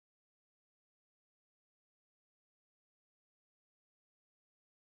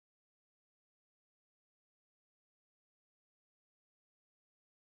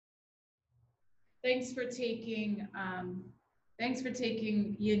Thanks for taking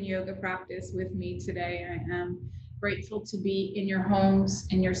Yin Yoga practice with me today. I am grateful to be in your homes,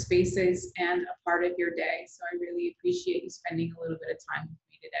 in your spaces, and a part of your day. So I really appreciate you spending a little bit of time with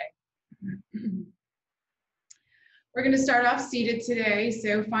me today. We're going to start off seated today,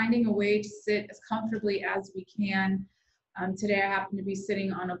 so finding a way to sit as comfortably as we can. Today I happen to be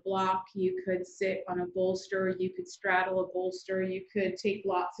sitting on a block. You could sit on a bolster, you could straddle a bolster, you could take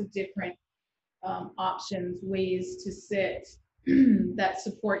lots of different options, ways to sit that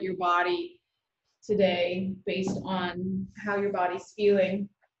support your body today based on how your body's feeling.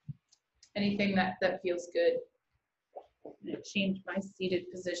 Anything that feels good. I'm going to change my seated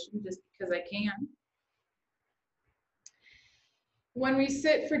position just because I can. When we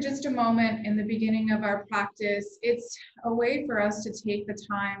sit for just a moment in the beginning of our practice, it's a way for us to take the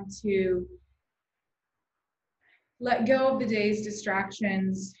time to let go of the day's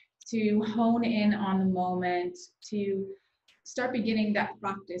distractions, to hone in on the moment, to start beginning that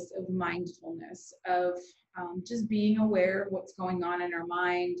practice of mindfulness, of just being aware of what's going on in our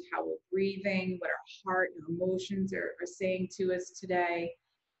mind, how we're breathing, what our heart and emotions are saying to us today,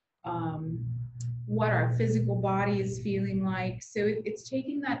 what our physical body is feeling like. So it's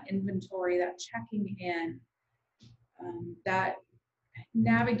taking that inventory, that checking in, that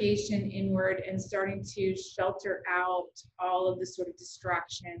navigation inward and starting to shelter out all of the sort of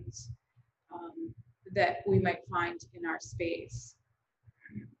distractions that we might find in our space.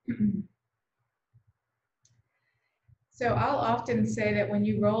 So I'll often say that when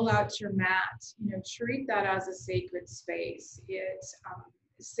you roll out your mat, treat that as a sacred space. It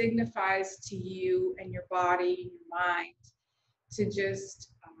signifies to you and your body, your mind, to just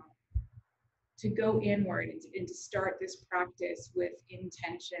to go inward and to start this practice with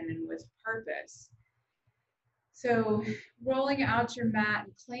intention and with purpose. So rolling out your mat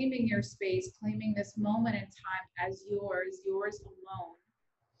and claiming your space, claiming this moment in time as yours alone,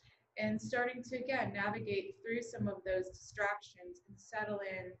 and starting to, again, navigate through some of those distractions and settle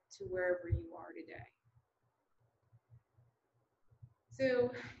in to wherever you are today.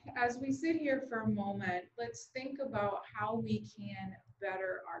 So as we sit here for a moment, let's think about how we can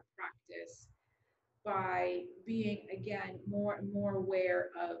better our practice by being, again, more and more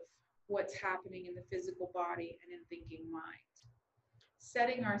aware of what's happening in the physical body and in thinking mind.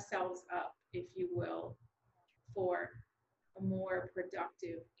 Setting ourselves up, if you will, for a more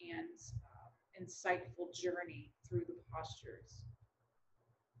productive and insightful journey through the postures.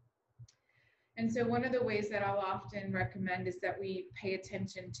 And so one of the ways that I'll often recommend is that we pay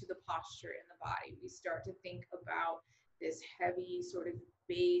attention to the posture in the body. We start to think about this heavy sort of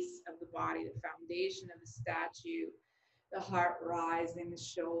base of the body, the foundation of the statue, the heart rising, the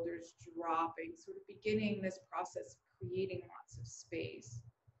shoulders dropping, sort of beginning this process of creating lots of space.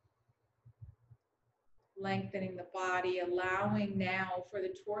 Lengthening the body, allowing now for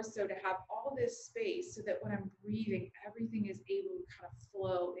the torso to have all this space so that when I'm breathing, everything is able to kind of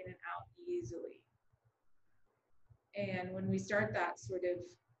flow in and out easily. And when we start that sort of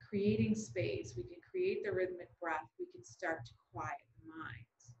creating space, we can create the rhythmic breath, we can start to quiet the mind.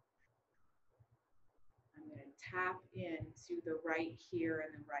 I'm going to tap into the right here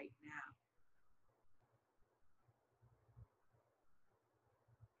and the right now.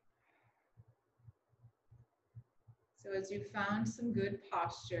 So as you found some good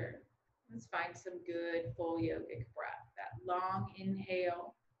posture, let's find some good full yogic breath. That long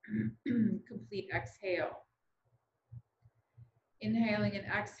inhale, complete exhale. Inhaling and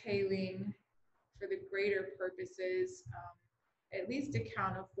exhaling for the greater purposes, at least a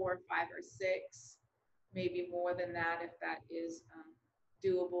count of 4, 5, or 6, maybe more than that if that is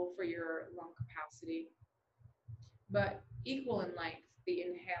doable for your lung capacity. But equal in length, the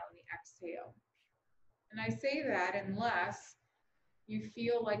inhale and the exhale. And I say that unless you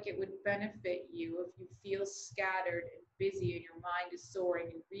feel like it would benefit you, if you feel scattered and busy and your mind is soaring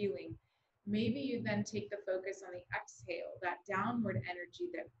and reeling, maybe you then take the focus on the exhale, that downward energy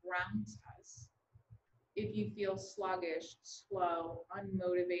that grounds us. If you feel sluggish, slow,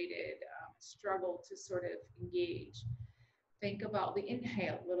 unmotivated, struggle to sort of engage, think about the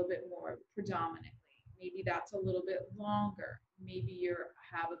inhale a little bit more predominantly. Maybe that's a little bit longer. Maybe you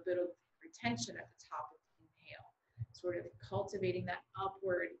have a bit of retention at the top of the inhale, sort of cultivating that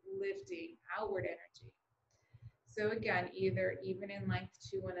upward, lifting, outward energy. So again, either even in length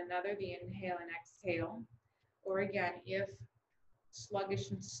to one another, the inhale and exhale, or again, if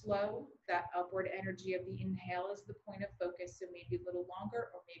sluggish and slow, that upward energy of the inhale is the point of focus, so maybe a little longer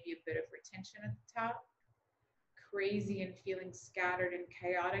or maybe a bit of retention at the top. Crazy and feeling scattered and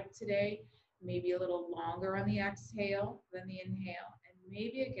chaotic today, maybe a little longer on the exhale than the inhale, and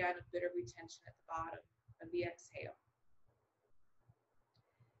maybe again a bit of retention at the bottom of the exhale.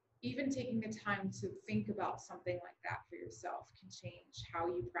 Even taking the time to think about something like that for yourself can change how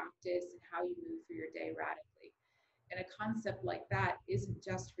you practice and how you move through your day radically. And a concept like that isn't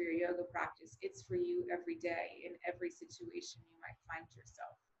just for your yoga practice, it's for you every day in every situation you might find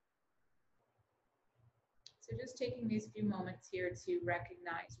yourself. So just taking these few moments here to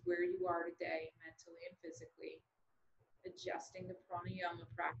recognize where you are today, mentally and physically, adjusting the pranayama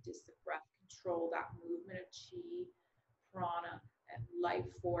practice, the breath control, that movement of chi, prana, and life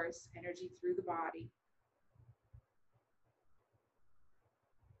force, energy through the body.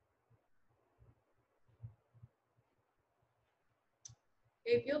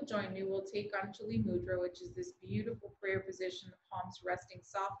 If you'll join me, we'll take Anjali Mudra, which is this beautiful prayer position, the palms resting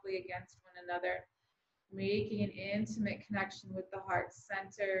softly against one another, making an intimate connection with the heart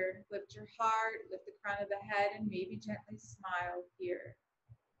center. Lift your heart, lift the crown of the head, and maybe gently smile here.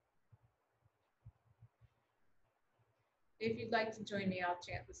 If you'd like to join me, I'll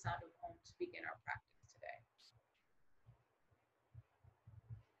chant the sound of Om to begin our practice today.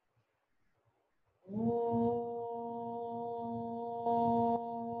 Om.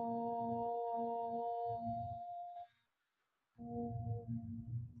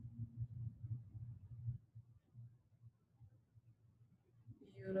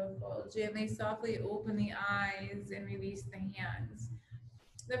 Beautiful. Gently, softly open the eyes and release the hands.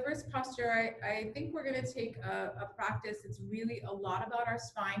 The first posture, I think we're going to take a practice that's really a lot about our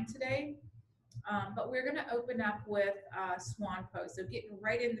spine today, but we're going to open up with swan pose. So getting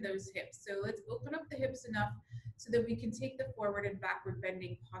right into those hips. So let's open up the hips enough so that we can take the forward and backward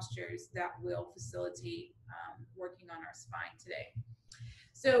bending postures that will facilitate working on our spine today.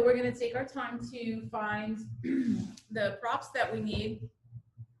 So we're going to take our time to find the props that we need,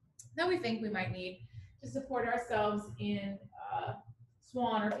 that we think we might need to support ourselves in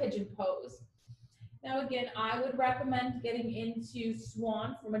swan or pigeon pose. Now again, I would recommend getting into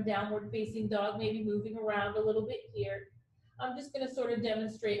swan from a downward facing dog, maybe moving around a little bit here. I'm just going to sort of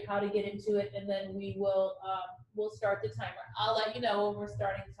demonstrate how to get into it, and then we will we'll start the timer. I'll let you know when we're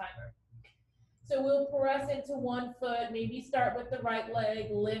starting the timer. So we'll press into one foot, maybe start with the right leg,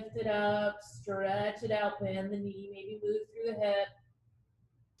 lift it up, stretch it out, bend the knee, maybe move through the hip.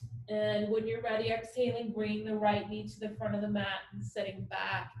 And when you're ready, exhaling, bring the right knee to the front of the mat and setting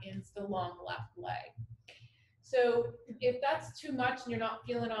back into the long left leg. So if that's too much and you're not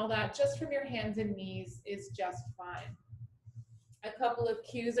feeling all that, just from your hands and knees is just fine. A couple of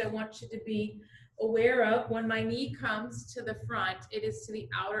cues I want you to be aware of. When my knee comes to the front, it is to the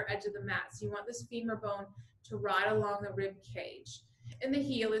outer edge of the mat. So you want this femur bone to ride along the rib cage. And the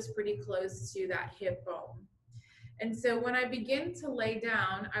heel is pretty close to that hip bone. And so when I begin to lay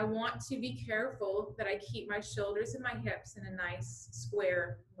down, I want to be careful that I keep my shoulders and my hips in a nice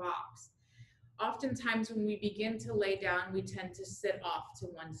square box. Oftentimes when we begin to lay down, we tend to sit off to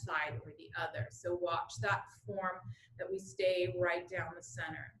one side or the other. So watch that form that we stay right down the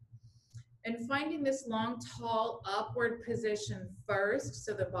center. And finding this long, tall, upward position first,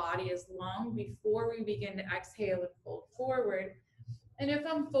 so the body is long before we begin to exhale and fold forward. And if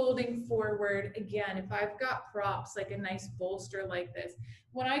I'm folding forward, again, if I've got props like a nice bolster like this,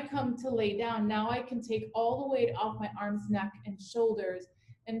 when I come to lay down, now I can take all the weight off my arms, neck, and shoulders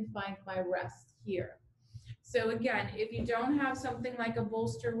and find my rest here. So again, if you don't have something like a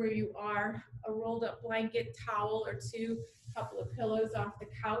bolster where you are, a rolled up blanket, towel or two, a couple of pillows off the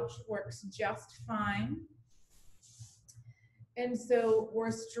couch works just fine. And so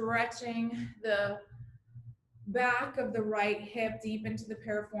we're stretching the back of the right hip deep into the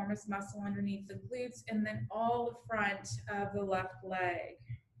piriformis muscle underneath the glutes, and then all the front of the left leg.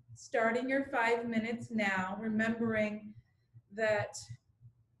 Starting your 5 minutes now, remembering that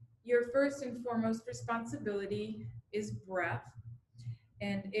your first and foremost responsibility is breath.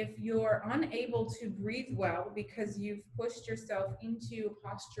 And if you're unable to breathe well because you've pushed yourself into a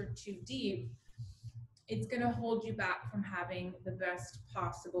posture too deep, it's going to hold you back from having the best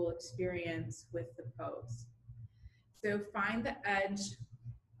possible experience with the pose. So find the edge,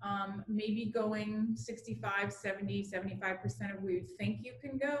 maybe going 65, 70, 75% of where you think you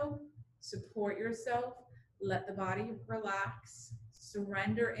can go. Support yourself, let the body relax,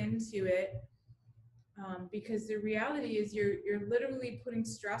 surrender into it, because the reality is you're literally putting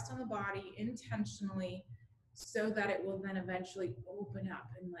stress on the body intentionally so that it will then eventually open up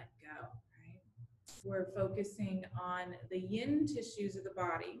and let go, right? We're focusing on the yin tissues of the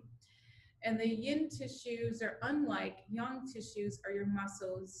body. And the yin tissues are unlike yang tissues, are your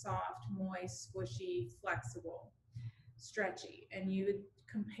muscles, soft, moist, squishy, flexible, stretchy. And you would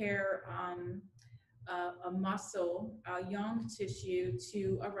compare a muscle, a young tissue,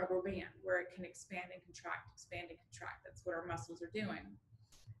 to a rubber band where it can expand and contract, expand and contract. That's what our muscles are doing.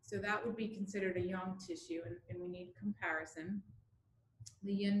 So that would be considered a young tissue, and we need comparison.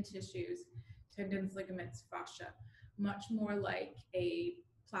 The yin tissues, tendons, ligaments, fascia, much more like a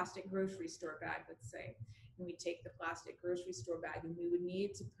plastic grocery store bag, let's say. And we take the plastic grocery store bag, and we would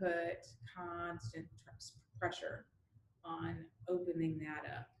need to put constant pressure on opening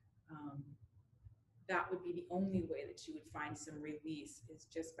that up. That would be the only way that you would find some release, is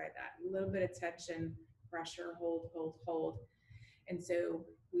just by that a little bit of tension, pressure, hold, hold, hold. And so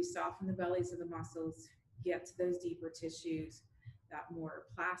we soften the bellies of the muscles, get to those deeper tissues, that more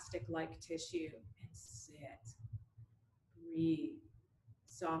plastic-like tissue, and sit, breathe,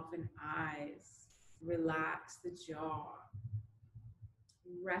 soften eyes, relax the jaw,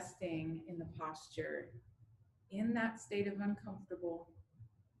 resting in the posture, in that state of uncomfortable,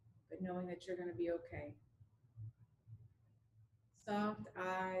 but knowing that you're going to be okay. Soft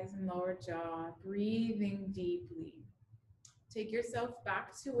eyes and lower jaw, breathing deeply. Take yourself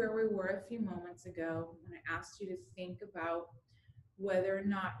back to where we were a few moments ago when I asked you to think about whether or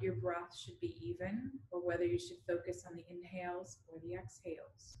not your breath should be even, or whether you should focus on the inhales or the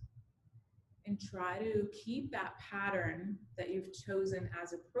exhales. And try to keep that pattern that you've chosen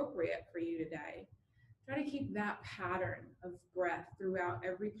as appropriate for you today. Try to keep that pattern of breath throughout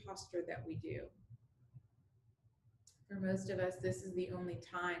every posture that we do. For most of us, this is the only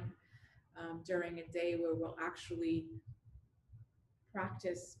time during a day where we'll actually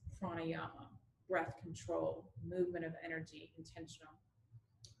practice pranayama, breath control, movement of energy, intentional.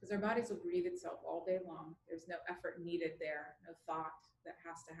 Because our bodies will breathe itself all day long. There's no effort needed there, no thought that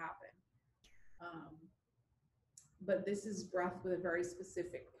has to happen. But this is breath with a very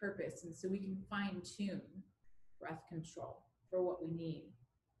specific purpose, and so we can fine-tune breath control for what we need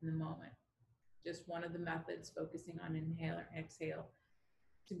in the moment. Just one of the methods, focusing on inhale or exhale,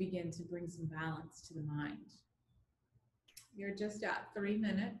 to begin to bring some balance to the mind. You're just at 3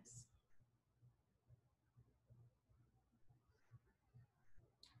 minutes.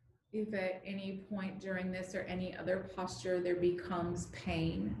 If at any point during this or any other posture there becomes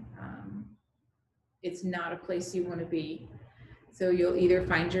pain, it's not a place you want to be. So you'll either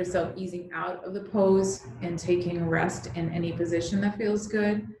find yourself easing out of the pose and taking a rest in any position that feels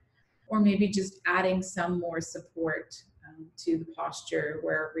good, or maybe just adding some more support to the posture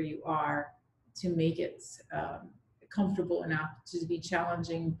wherever you are to make it comfortable enough to be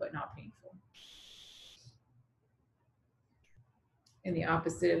challenging but not painful. And the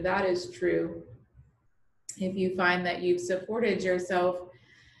opposite of that is true. If you find that you've supported yourself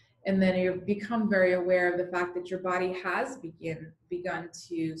and then you've become very aware of the fact that your body has begun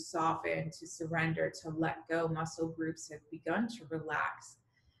to soften, to surrender, to let go, muscle groups have begun to relax,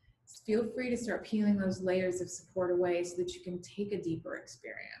 feel free to start peeling those layers of support away so that you can take a deeper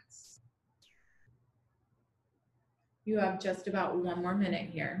experience. You have just about 1 more minute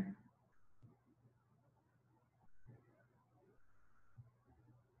here.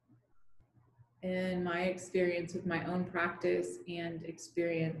 In my experience with my own practice and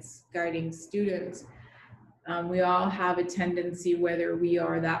experience guiding students, we all have a tendency, whether we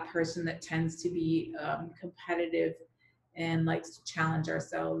are that person that tends to be competitive and likes to challenge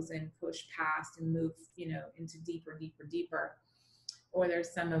ourselves and push past and move, into deeper, deeper, deeper, or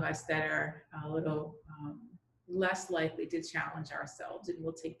there's some of us that are a little less likely to challenge ourselves and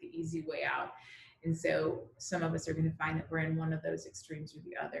we'll take the easy way out. And so some of us are going to find that we're in one of those extremes or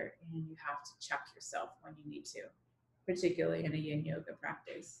the other, and you have to check yourself when you need to, particularly in a Yin Yoga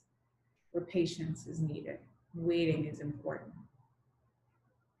practice where patience is needed. Waiting is important.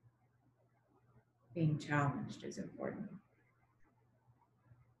 Being challenged is important.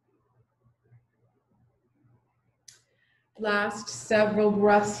 Last several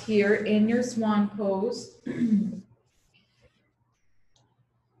breaths here in your swan pose.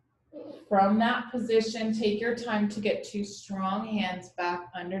 From that position, take your time to get 2 strong hands back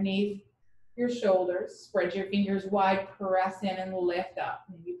underneath your shoulders. Spread your fingers wide, press in and lift up.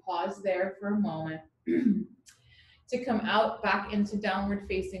 Maybe pause there for a moment. To come out back into downward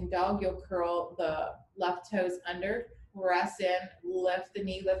facing dog, you'll curl the left toes under, press in, lift the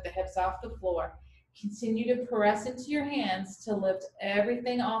knee, lift the hips off the floor. Continue to press into your hands to lift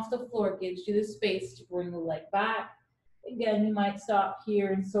everything off the floor. Gives you the space to bring the leg back. Again, you might stop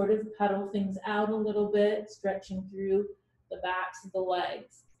here and sort of pedal things out a little bit, stretching through the backs of the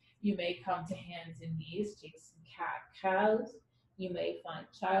legs. You may come to hands and knees, take some cat-cows. You may find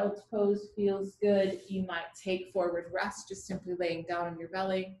child's pose feels good. You might take forward rest, just simply laying down on your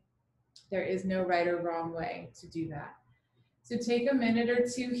belly. There is no right or wrong way to do that. So take a minute or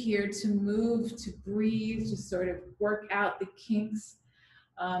two here to move, to breathe, to sort of work out the kinks,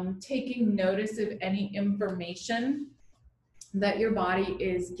 taking notice of any information that your body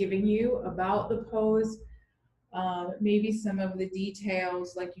is giving you about the pose. Maybe some of the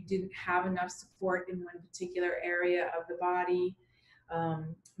details, like you didn't have enough support in one particular area of the body.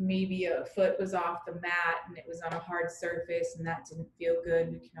 Maybe a foot was off the mat and it was on a hard surface and that didn't feel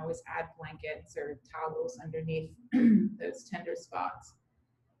good. We can always add blankets or towels underneath those tender spots.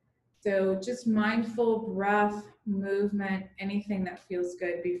 So just mindful breath, movement, anything that feels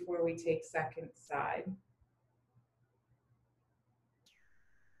good before we take second side.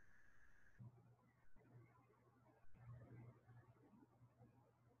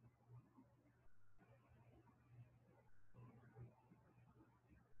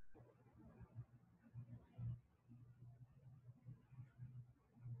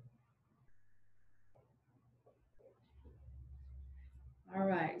 All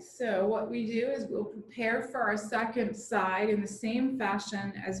right, so what we do is we'll prepare for our second side in the same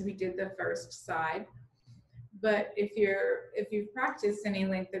fashion as we did the first side. But if you've practiced any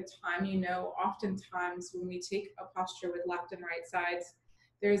length of time, you know oftentimes when we take a posture with left and right sides,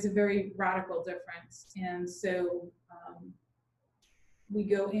 there's a very radical difference. And so we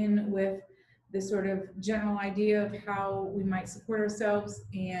go in with the sort of general idea of how we might support ourselves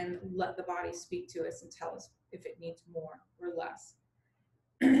and let the body speak to us and tell us if it needs more or less.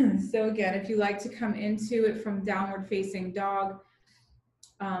 So again, if you like to come into it from downward facing dog,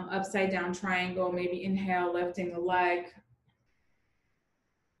 upside down triangle, maybe inhale, lifting the leg.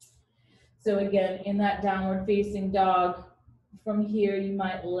 So again, in that downward facing dog, from here you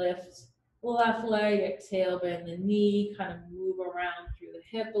might lift the left leg, exhale, bend the knee, kind of move around through the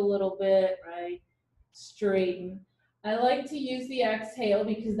hip a little bit, right? Straighten. I like to use the exhale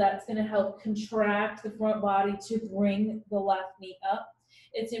because that's going to help contract the front body to bring the left knee up.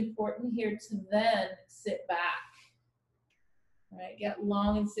 It's important here to then sit back, right? Get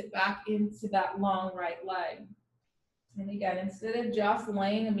long and sit back into that long right leg. And again, instead of just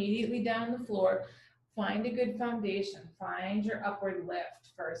laying immediately down the floor, find a good foundation. Find your upward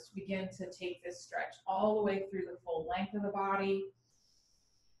lift first. Begin to take this stretch all the way through the full length of the body.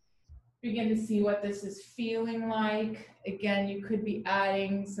 Begin to see what this is feeling like. Again, you could be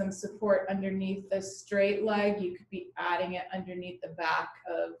adding some support underneath the straight leg. You could be adding it underneath the back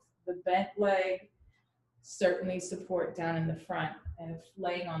of the bent leg. Certainly support down in the front if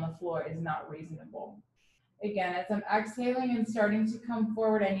laying on the floor is not reasonable. Again, as I'm exhaling and starting to come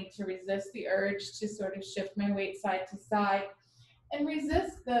forward, I need to resist the urge to sort of shift my weight side to side and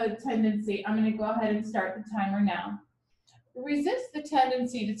resist the tendency. I'm going to go ahead and start the timer now. Resist the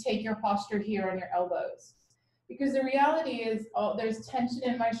tendency to take your posture here on your elbows, because the reality is there's tension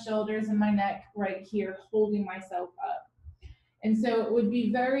in my shoulders and my neck right here holding myself up. And so it would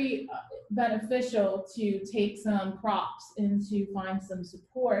be very beneficial to take some props and to find some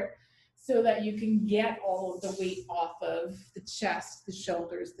support so that you can get all of the weight off of the chest, the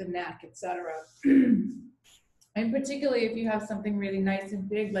shoulders, the neck, etc. And particularly if you have something really nice and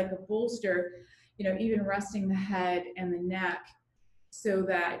big like a bolster, you know, even resting the head and the neck so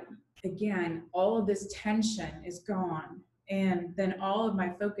that, again, all of this tension is gone. And then all of my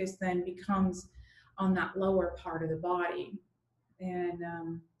focus then becomes on that lower part of the body. And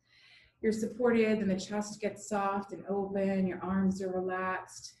you're supported and the chest gets soft and open, your arms are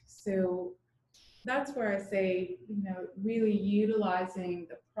relaxed. So that's where I say, you know, really utilizing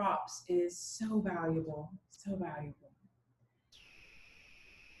the props is so valuable, so valuable.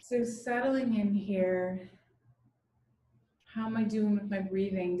 So settling in here, how am I doing with my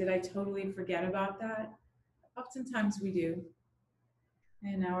breathing? Did I totally forget about that? Oftentimes we do.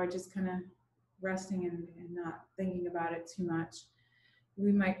 And now we're just kind of resting and not thinking about it too much.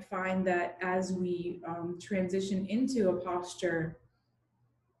 We might find that as we transition into a posture,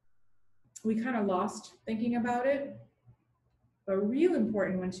 we kind of lost thinking about it. But real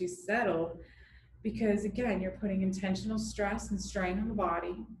important once you settle, because again, you're putting intentional stress and strain on the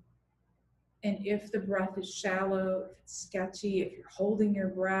body. And if the breath is shallow, if it's sketchy, if you're holding your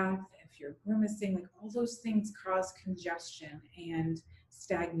breath, if you're grimacing, like all those things cause congestion and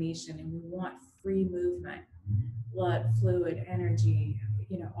stagnation. And we want free movement, blood, fluid, energy,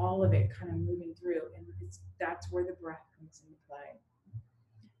 you know, all of it kind of moving through. And that's where the breath comes into play.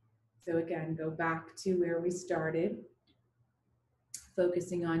 So again, go back to where we started,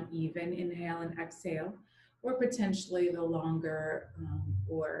 focusing on even inhale and exhale, or potentially the longer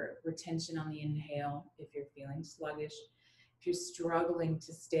or retention on the inhale if you're feeling sluggish. If you're struggling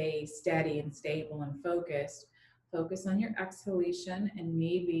to stay steady and stable and focused, Focus on your exhalation, and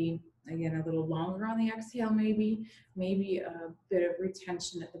maybe, again, a little longer on the exhale, maybe a bit of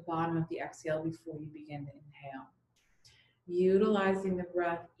retention at the bottom of the exhale before you begin to inhale. Utilizing the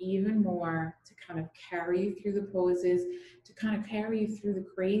breath even more to kind of carry you through the poses, to kind of carry you through the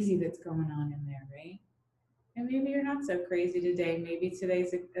crazy that's going on in there, right? And maybe you're not so crazy today. Maybe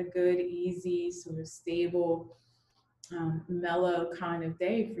today's a good, easy, sort of stable, mellow kind of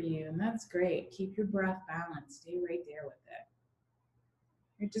day for you. And that's great. Keep your breath balanced. Stay right there with it.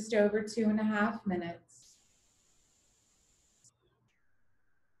 You're just over 2.5 minutes.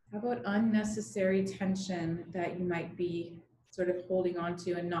 How about unnecessary tension that you might be sort of holding on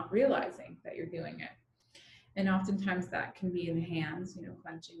to and not realizing that you're doing it? And oftentimes that can be in the hands,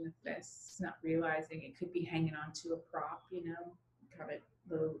 clenching the fists, not realizing it could be hanging onto a prop, kind of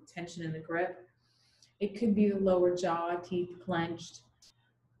the tension in the grip. It could be the lower jaw, teeth clenched,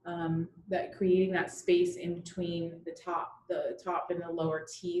 that creating that space in between the top and the lower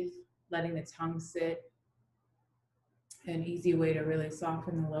teeth, letting the tongue sit. An easy way to really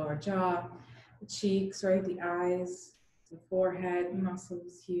soften the lower jaw, the cheeks, right, the eyes, the forehead,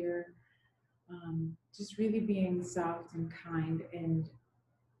 muscles here. Just really being soft and kind, and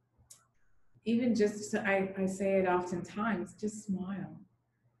even just, I say it oftentimes, just smile,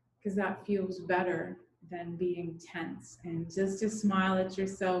 because that feels better than being tense. And just to smile at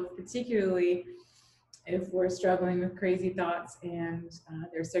yourself, particularly if we're struggling with crazy thoughts and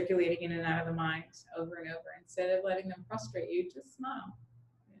they're circulating in and out of the mind over and over, instead of letting them frustrate you, just smile.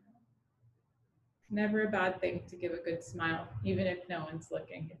 Never a bad thing to give a good smile, even if no one's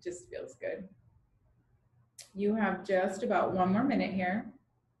looking. It just feels good. You have just about 1 more minute here.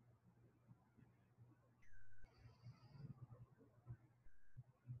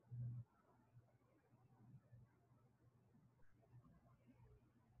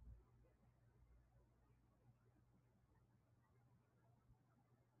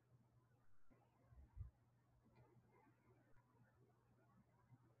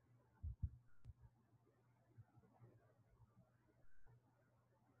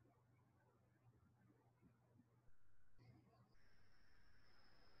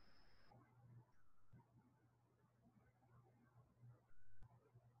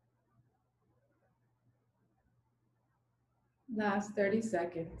 Last 30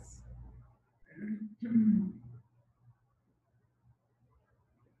 seconds.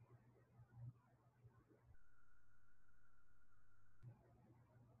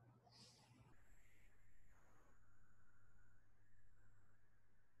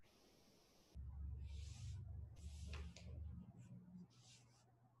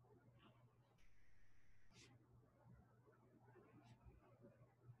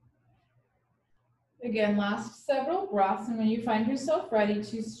 Again, last several breaths, and when you find yourself ready,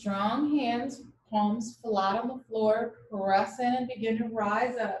 two strong hands, palms flat on the floor, press in and begin to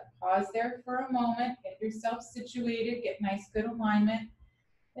rise up. Pause there for a moment, get yourself situated, get nice good alignment.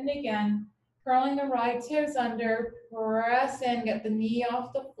 And again, curling the right toes under, press in, get the knee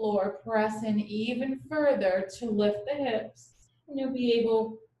off the floor, press in even further to lift the hips, and you'll be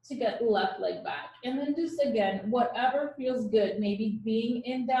able to get the left leg back. And then just again, whatever feels good, maybe being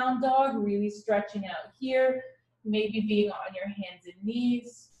in down dog, really stretching out here, maybe being on your hands and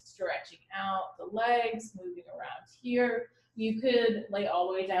knees, stretching out the legs, moving around here. You could lay all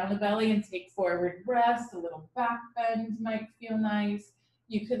the way down the belly and take forward rest, a little back bend might feel nice.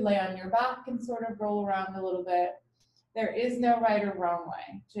 You could lay on your back and sort of roll around a little bit. There is no right or wrong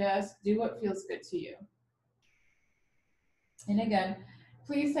way. Just do what feels good to you. And again,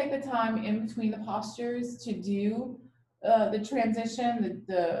 please take the time in between the postures to do the transition,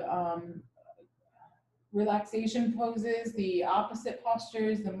 the relaxation poses, the opposite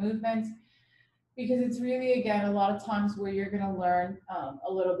postures, the movements, because it's really, again, a lot of times where you're going to learn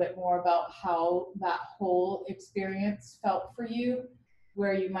a little bit more about how that whole experience felt for you,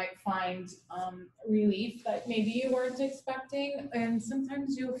 where you might find relief that maybe you weren't expecting, and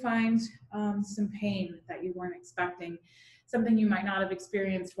sometimes you'll find some pain that you weren't expecting, something you might not have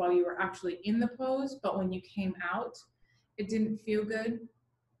experienced while you were actually in the pose, but when you came out, it didn't feel good.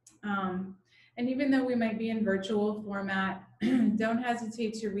 And even though we might be in virtual format, don't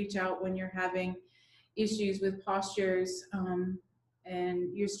hesitate to reach out when you're having issues with postures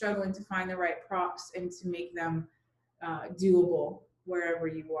and you're struggling to find the right props and to make them doable wherever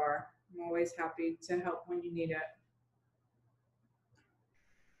you are. I'm always happy to help when you need it.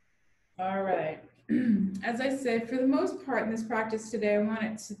 All right. As I said, for the most part in this practice today, I want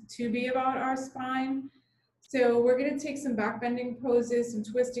it to be about our spine. So we're going to take some back bending poses, some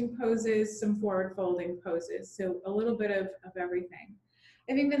twisting poses, some forward folding poses. So a little bit of everything.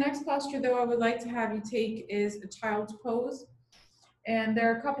 I think the next posture, though, I would like to have you take is a child's pose. And there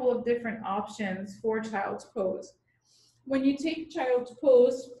are a couple of different options for child's pose. When you take child's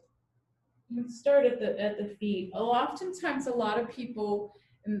pose, you start at the feet. Oftentimes, a lot of people,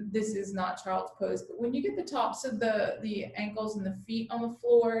 and this is not child's pose, but when you get the tops of the ankles and the feet on the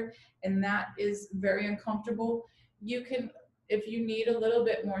floor, and that is very uncomfortable, you can, if you need a little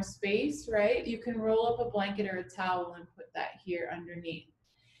bit more space, right, you can roll up a blanket or a towel and put that here underneath.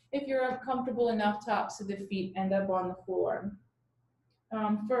 If you're uncomfortable enough, tops of the feet end up on the floor.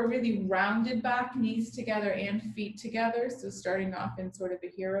 For a really rounded back, knees together and feet together, so starting off in sort of a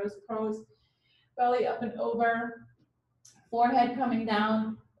hero's pose, belly up and over, forehead coming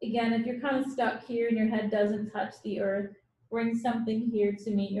down. Again, if you're kind of stuck here and your head doesn't touch the earth, bring something here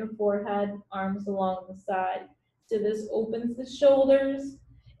to meet your forehead, arms along the side. So this opens the shoulders,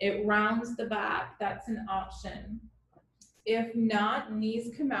 it rounds the back, that's an option. If not,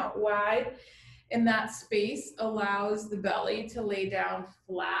 knees come out wide, and that space allows the belly to lay down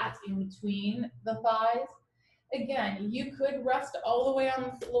flat in between the thighs. Again, you could rest all the way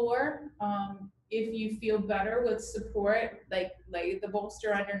on the floor. If you feel better with support, like lay the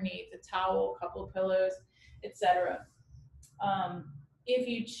bolster underneath, a towel, a couple of pillows, etc. If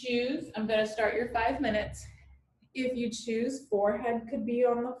you choose, I'm going to start your 5 minutes. If you choose, forehead could be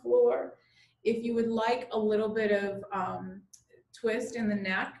on the floor. If you would like a little bit of twist in the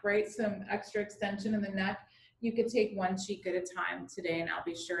neck, right, some extra extension in the neck, you could take one cheek at a time today, and I'll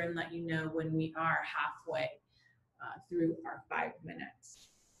be sure and let you know when we are halfway through our 5 minutes.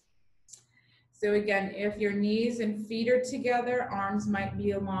 So again, if your knees and feet are together, arms might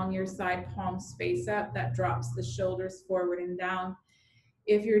be along your side, palms face up. That drops the shoulders forward and down.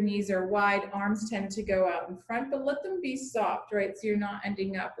 If your knees are wide, arms tend to go out in front, but let them be soft, right? So you're not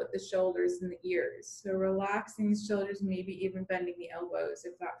ending up with the shoulders and the ears. So relaxing the shoulders, maybe even bending the elbows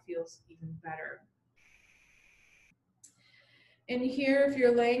if that feels even better. And here, if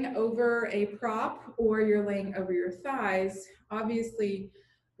you're laying over a prop or you're laying over your thighs, obviously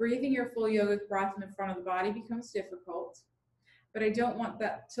breathing your full yogic breath in the front of the body becomes difficult, but I don't want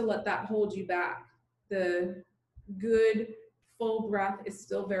that to let that hold you back. The good full breath is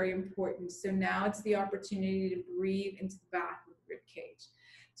still very important. So now it's the opportunity to breathe into the back of the rib cage.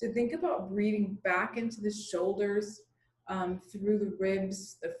 So think about breathing back into the shoulders, through the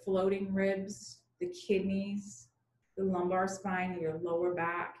ribs, the floating ribs, the kidneys, the lumbar spine, your lower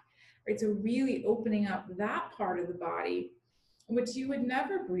back, right? So really opening up that part of the body, which you would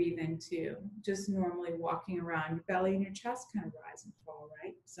never breathe into just normally walking around. Your belly and your chest kind of rise and fall,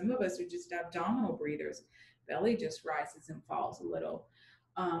 right? Some of us are just abdominal breathers. Belly just rises and falls a little.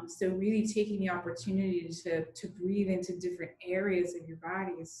 So really taking the opportunity to breathe into different areas of your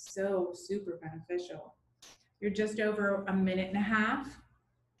body is so super beneficial. You're just over a minute and a half.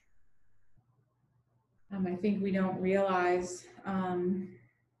 I think we don't realize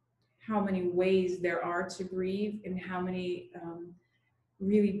how many ways there are to breathe and how many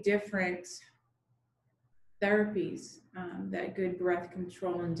really different therapies that good breath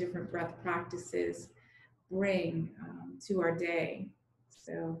control and different breath practices bring to our day.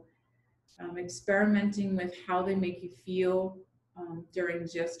 So experimenting with how they make you feel during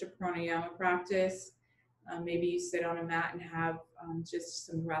just a pranayama practice. Maybe you sit on a mat and have just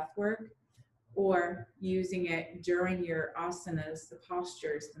some breath work, or using it during your asanas, the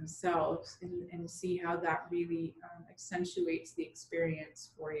postures themselves, and see how that really accentuates the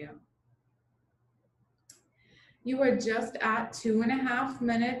experience for you. You are just at 2.5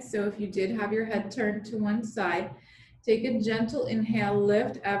 minutes, so if you did have your head turned to one side, take a gentle inhale,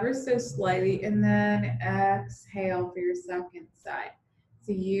 lift ever so slightly, and then exhale for your second side.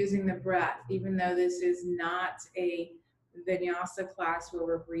 So using the breath, even though this is not a vinyasa class where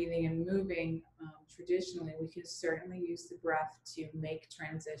we're breathing and moving, traditionally, we can certainly use the breath to make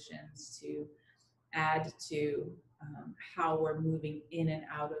transitions, to add to how we're moving in and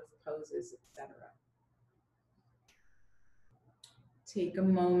out of poses, etc. Take a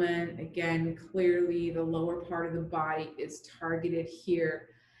moment. Again, clearly the lower part of the body is targeted here,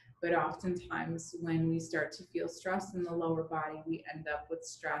 but oftentimes when we start to feel stress in the lower body, we end up with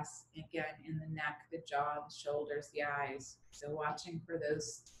stress again in the neck, the jaw, the shoulders, the eyes. So watching for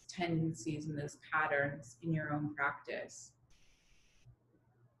those tendencies and those patterns in your own practice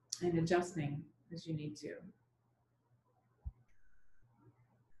and adjusting as you need to.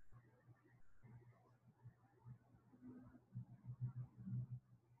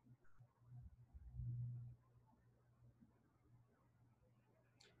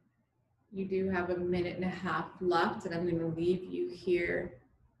 You do have a minute and a half left, and I'm going to leave you here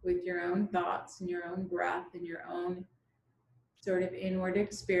with your own thoughts and your own breath and your own sort of inward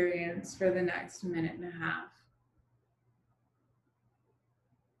experience for the next minute and a half.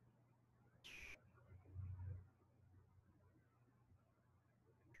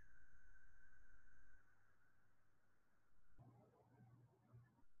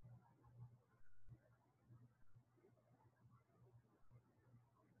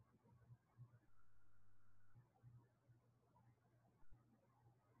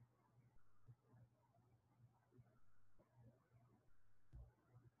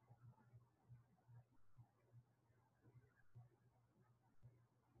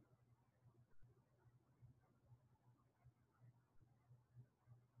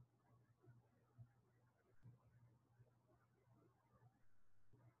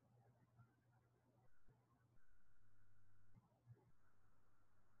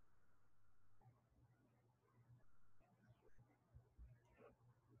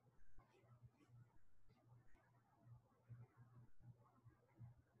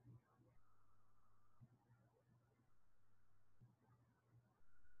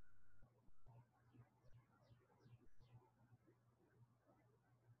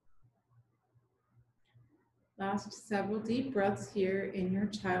 Last several deep breaths here in your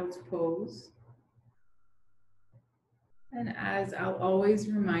child's pose. And as I'll always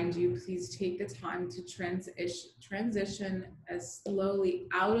remind you, please take the time to transition as slowly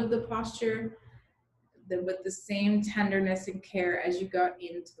out of the posture with the same tenderness and care as you got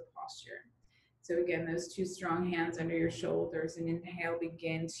into the posture. So again, those two strong hands under your shoulders, and inhale,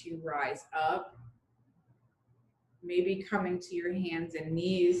 begin to rise up. Maybe coming to your hands and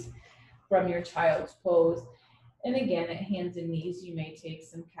knees from your child's pose. And again, at hands and knees, you may take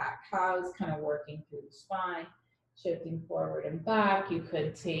some cat-cows, kind of working through the spine, shifting forward and back. You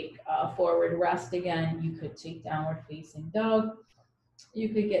could take forward rest again. You could take downward facing dog. You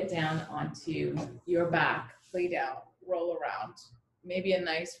could get down onto your back, lay down, roll around. Maybe a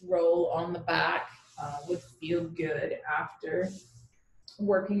nice roll on the back would feel good after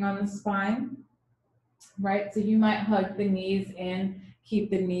working on the spine, right? So you might hug the knees in,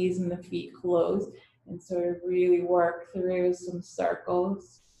 keep the knees and the feet closed, and sort of really work through some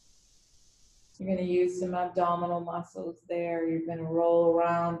circles. You're going to use some abdominal muscles there. You're going to roll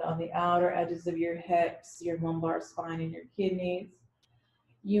around on the outer edges of your hips, your lumbar spine, and your kidneys.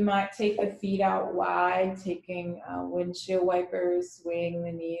 You might take the feet out wide, taking windshield wipers, swaying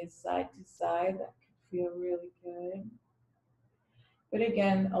the knees side to side. That can feel really good. But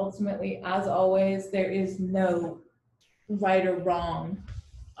again, ultimately, as always, there is no right or wrong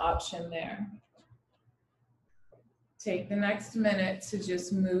option there. Take the next minute to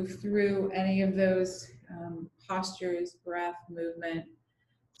just move through any of those postures, breath, movement,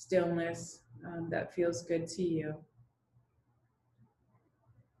 stillness that feels good to you.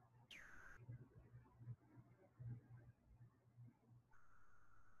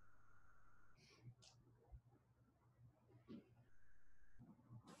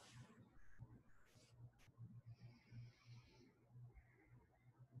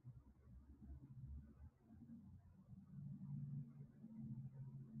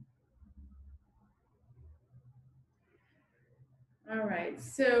 All right,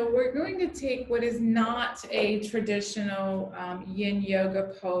 so we're going to take what is not a traditional Yin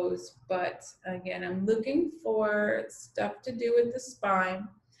Yoga pose, but again, I'm looking for stuff to do with the spine.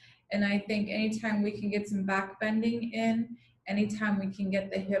 And I think anytime we can get some back bending in, anytime we can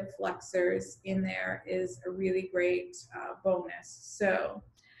get the hip flexors in there is a really great bonus. So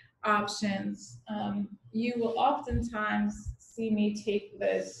options, you will oftentimes see me take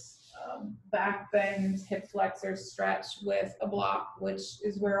this back bend, hip flexor stretch with a block, which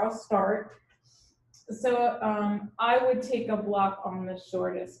is where I'll start. So I would take a block on the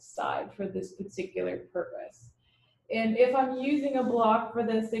shortest side for this particular purpose. And if I'm using a block for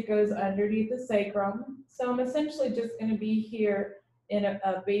this, it goes underneath the sacrum. So I'm essentially just going to be here in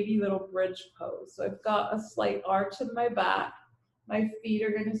a baby little bridge pose. So I've got a slight arch in my back. My feet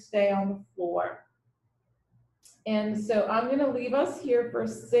are going to stay on the floor. And so I'm going to leave us here for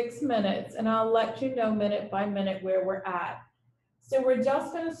 6 minutes, and I'll let you know minute by minute where we're at. So we're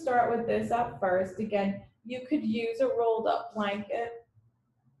just going to start with this at first. Again, you could use a rolled up blanket,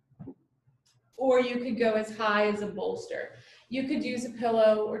 or you could go as high as a bolster. You could use a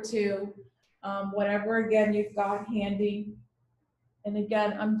pillow or two, whatever, again, you've got handy. And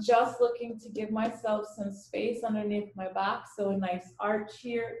again, I'm just looking to give myself some space underneath my back, so a nice arch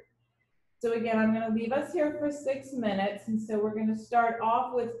here. So again, I'm going to leave us here for 6 minutes. And so we're going to start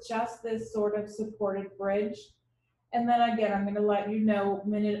off with just this sort of supported bridge. And then again, I'm going to let you know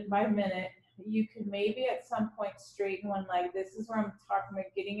minute by minute. You can maybe at some point straighten one leg. This is where I'm talking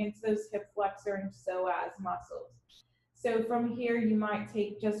about getting into those hip flexor and psoas muscles. So from here, you might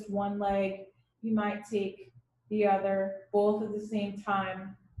take just one leg, you might take the other, both at the same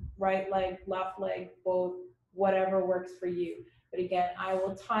time, right leg, left leg, both, whatever works for you. But again, I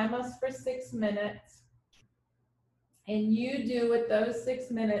will time us for 6 minutes, and you do with those 6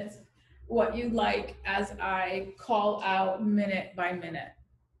 minutes what you like as I call out minute by minute.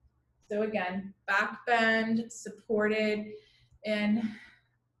 So again, back bend, supported, and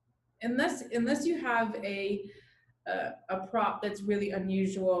unless you have a prop that's really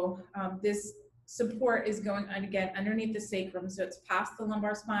unusual, this support is going on again underneath the sacrum, so it's past the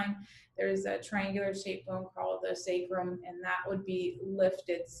lumbar spine. There's a triangular shaped bone called the sacrum, and that would be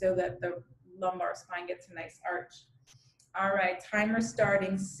lifted so that the lumbar spine gets a nice arch. All right, timer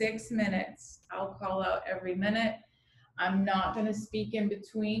starting, 6 minutes. I'll call out every minute. I'm not going to speak in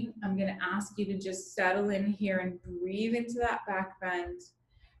between. I'm going to ask you to just settle in here and breathe into that back bend.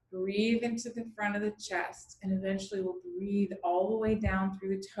 Breathe into the front of the chest, and eventually we'll breathe all the way down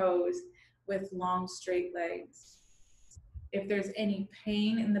through the toes with long, straight legs. If there's any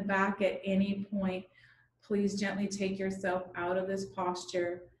pain in the back at any point, please gently take yourself out of this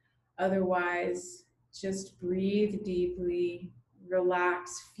posture. Otherwise, just breathe deeply,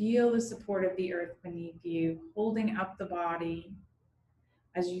 relax, feel the support of the earth beneath you, holding up the body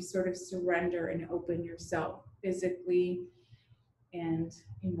as you sort of surrender and open yourself physically and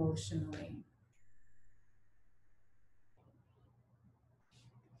emotionally.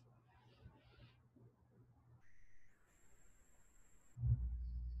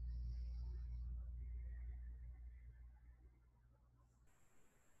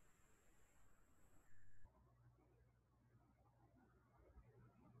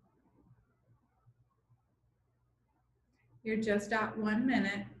 You're just at 1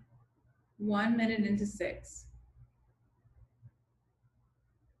 minute into 6.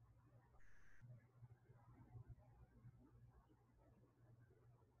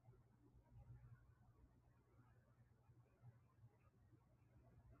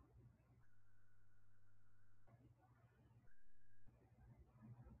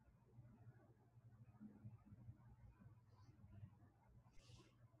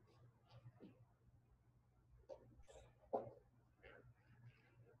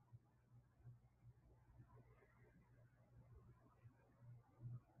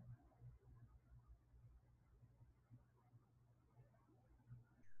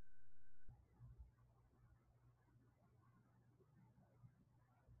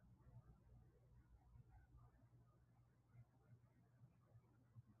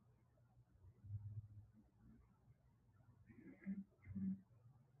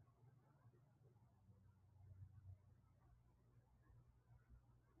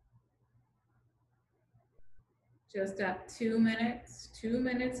 Just at 2 minutes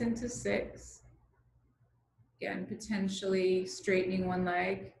into 6. Again, potentially straightening one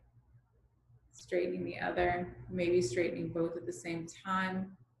leg, straightening the other, maybe straightening both at the same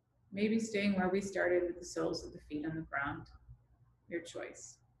time, maybe staying where we started with the soles of the feet on the ground. Your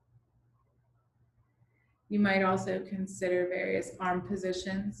choice. You might also consider various arm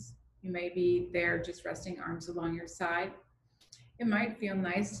positions. You may be there just resting arms along your side. It might feel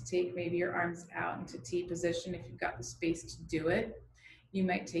nice to take maybe your arms out into T position if you've got the space to do it. You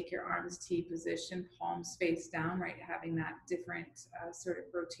might take your arms T position, palms face down, right? Having that different sort of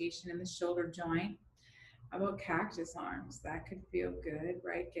rotation in the shoulder joint. How about cactus arms? That could feel good,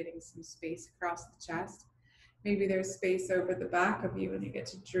 right? Getting some space across the chest. Maybe there's space over the back of you and you get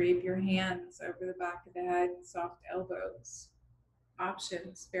to drape your hands over the back of the head, soft elbows.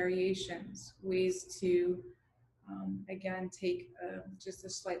 Options, variations, ways to again, take just a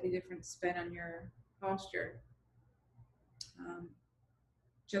slightly different spin on your posture.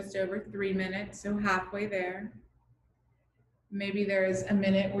 Just over 3 minutes, so halfway there. Maybe there's a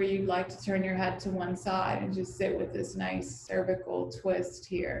minute where you'd like to turn your head to one side and just sit with this nice cervical twist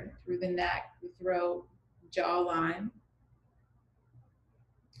here through the neck, the throat, jawline.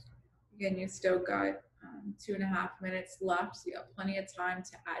 Again, you still got 2.5 minutes left, so you have plenty of time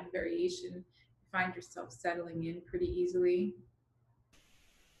to add variation. You find yourself settling in pretty easily.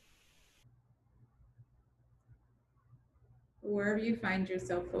 Wherever you find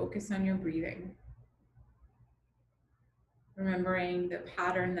yourself, focus on your breathing. Remembering the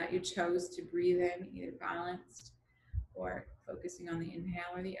pattern that you chose to breathe in, either balanced or focusing on the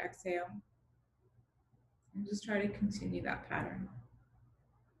inhale or the exhale. And just try to continue that pattern.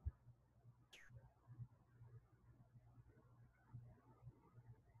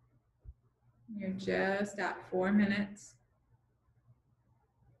 You're just at 4 minutes.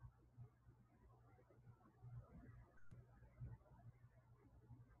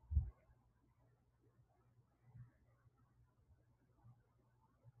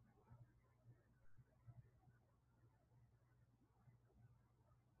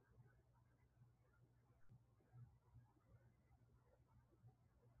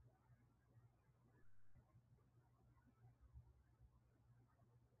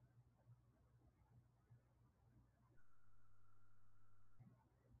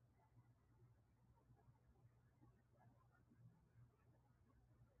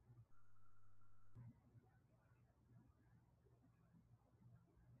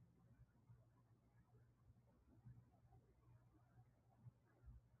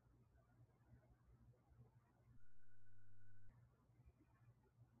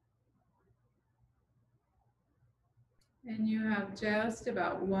 And you have just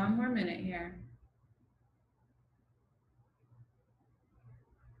about 1 more minute here.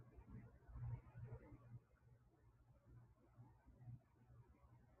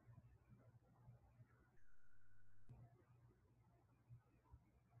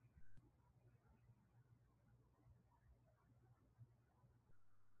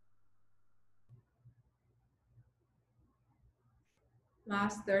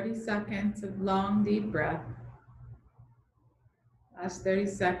 Last 30 seconds of long, deep breath. Last 30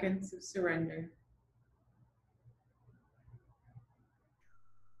 seconds of surrender.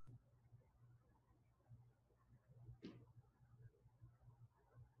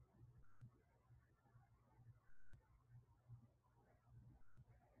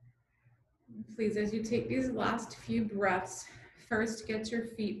 Please, as you take these last few breaths, first get your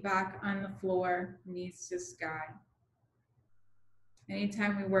feet back on the floor, knees to sky.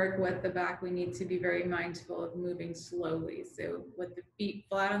 Anytime we work with the back, we need to be very mindful of moving slowly. So with the feet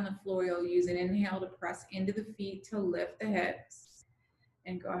flat on the floor, you'll use an inhale to press into the feet to lift the hips.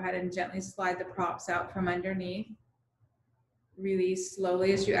 And go ahead and gently slide the props out from underneath. Release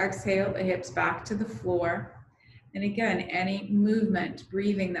slowly as you exhale the hips back to the floor. And again, any movement,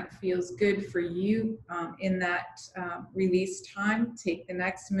 breathing that feels good for you in that release time, take the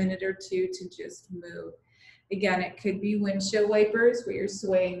next minute or two to just move. Again, it could be windshield wipers where you're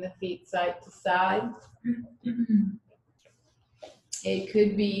swaying the feet side to side. It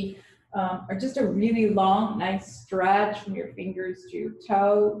could be or just a really long, nice stretch from your fingers to your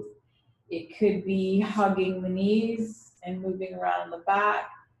toes. It could be hugging the knees and moving around the back.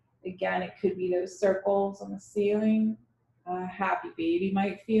 Again, it could be those circles on the ceiling. Happy baby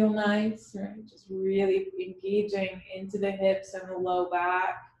might feel nice, right? Just really engaging into the hips and the low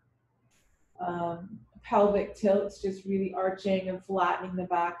back. Pelvic tilts, just really arching and flattening the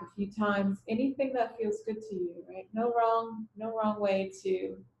back a few times. Anything that feels good to you, right? No wrong way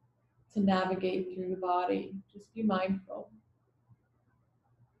to navigate through the body. Just be mindful.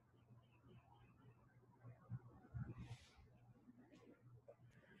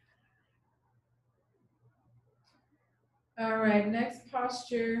 All right, next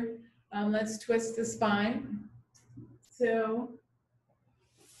posture. Let's twist the spine. So,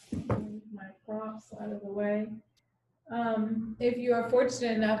 move my props out of the way. If you are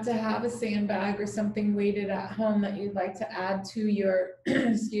fortunate enough to have a sandbag or something weighted at home that you'd like to add to your,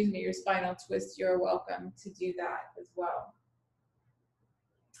 excuse me, your spinal twist, you're welcome to do that as well.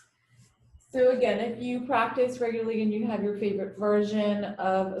 So again, if you practice regularly and you have your favorite version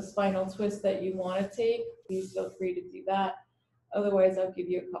of a spinal twist that you want to take, please feel free to do that. Otherwise, I'll give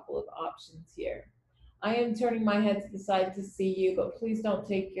you a couple of options here. I am turning my head to the side to see you, but please don't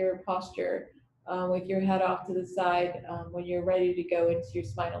take your posture with your head off to the side. When you're ready to go into your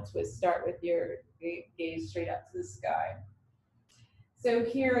spinal twist, start with your gaze straight up to the sky. So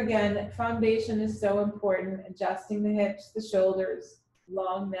here again, foundation is so important. Adjusting the hips, the shoulders,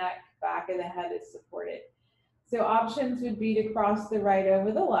 long neck, back of the head is supported. So options would be to cross the right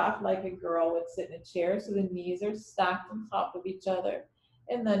over the left like a girl would sit in a chair. So the knees are stacked on top of each other.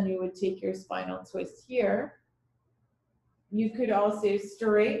 And then you would take your spinal twist here. You could also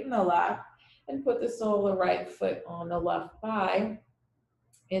straighten the left and put the sole of the right foot on the left thigh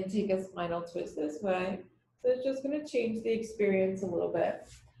and take a spinal twist this way. So it's just going to change the experience a little bit.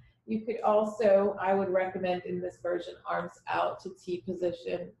 You could also, I would recommend in this version, arms out to T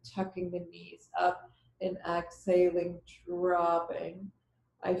position, tucking the knees up and exhaling, dropping.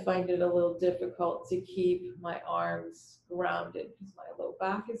 I find it a little difficult to keep my arms grounded because my low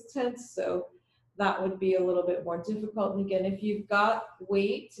back is tense, so that would be a little bit more difficult. And again, if you've got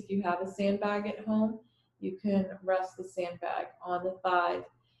weights, if you have a sandbag at home, you can rest the sandbag on the thighs.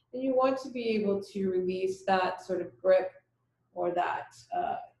 And you want to be able to release that sort of grip or that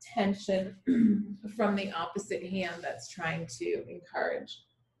tension from the opposite hand that's trying to encourage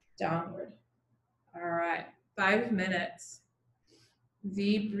downward. All right, 5 minutes.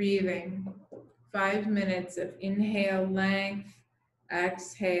 Deep breathing. 5 minutes of inhale, length,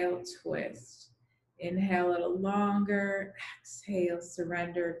 exhale, twist. Inhale a little longer, exhale,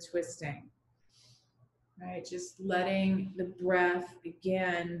 surrender, twisting. All right, just letting the breath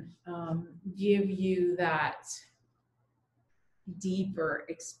again give you that deeper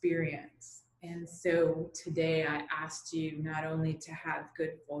experience. And so today I asked you not only to have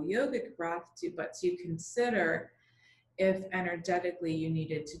good full yogic breath, but to consider if energetically you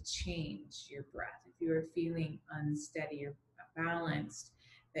needed to change your breath, if you were feeling unsteady or balanced,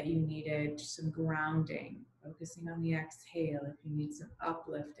 that you needed some grounding, focusing on the exhale, if you need some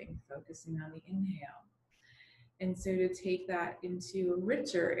uplifting, focusing on the inhale. And so to take that into a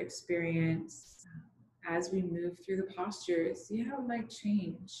richer experience, as we move through the postures, see how it might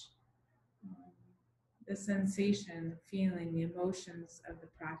change um, the sensation, the feeling, the emotions of the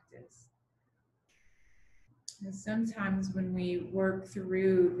practice. And sometimes when we work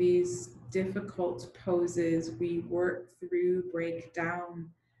through these difficult poses, we work through, break down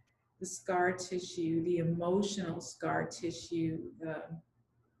the scar tissue, the emotional scar tissue, the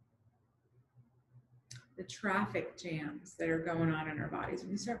traffic jams that are going on in our bodies.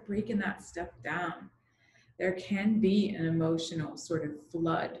 When we start breaking that stuff down, there can be an emotional sort of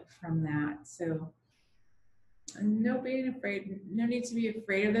flood from that. So no being afraid, no need to be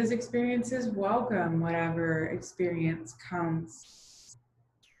afraid of those experiences. Welcome whatever experience comes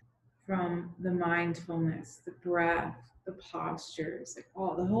from the mindfulness, the breath, the postures, like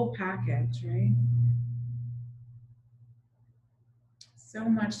all the whole package, right? So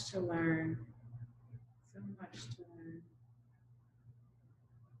much to learn. So much to learn.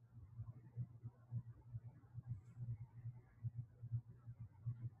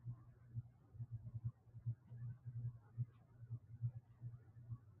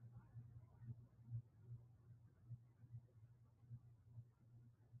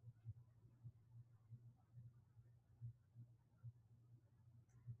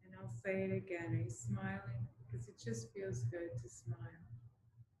 And I'll say it again. Are you smiling? Because it just feels good to smile.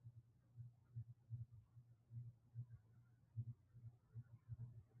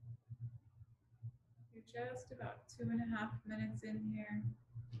 You're just about 2.5 minutes in here.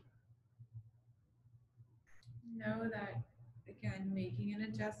 Know that, again, making an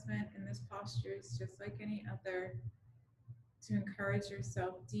adjustment in this posture is just like any other, to encourage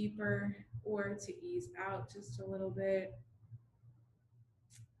yourself deeper or to ease out just a little bit.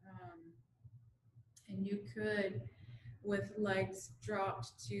 Um, and you could, with legs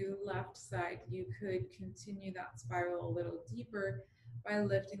dropped to left side, you could continue that spiral a little deeper by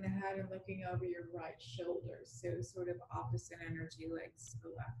lifting the head and looking over your right shoulder. So sort of opposite energy, legs to the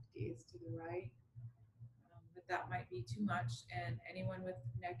left, gaze to the right. But that might be too much. And anyone with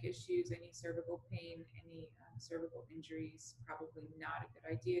neck issues, any cervical pain, any cervical injuries, probably not a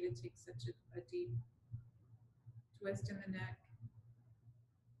good idea to take such a deep twist in the neck.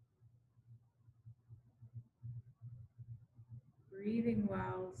 Breathing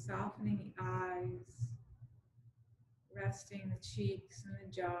well, softening the eyes, resting the cheeks and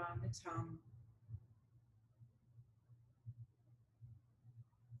the jaw and the tongue.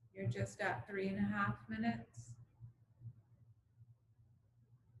 You're just at 3.5 minutes.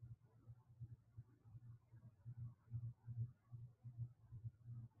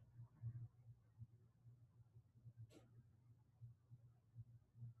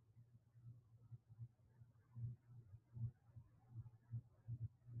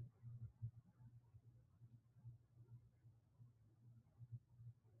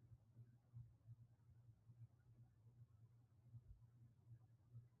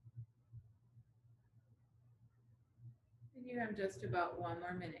 And you have just about 1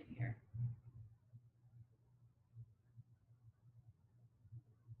 more minute here.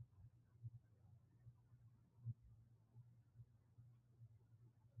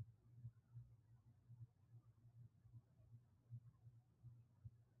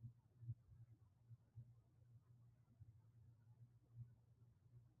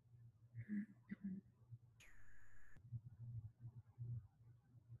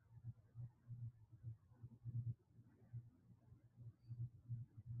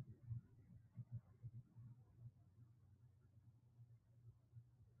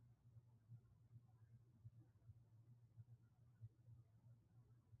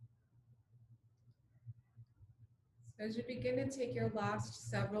 So as you begin to take your last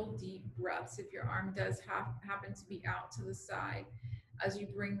several deep breaths, if your arm does happen to be out to the side, as you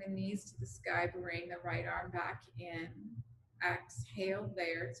bring the knees to the sky, bring the right arm back in. Exhale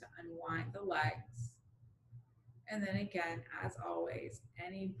there to unwind the legs. And then again, as always,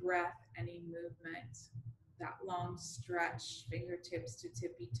 any breath, any movement, that long stretch, fingertips to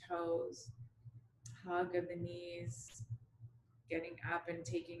tippy toes, hug of the knees, getting up and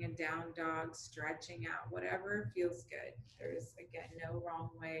taking a down dog, stretching out, whatever feels good. There's, again, no wrong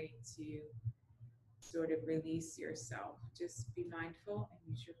way to sort of release yourself. Just be mindful and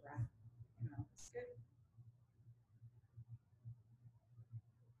use your breath. It's good.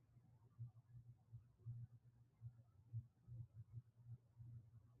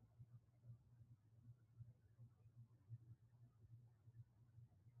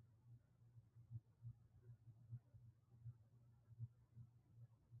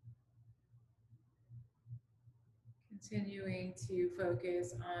 Continuing to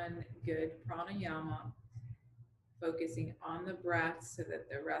focus on good pranayama, focusing on the breath so that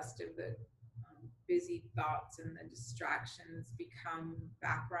the rest of the busy thoughts and the distractions become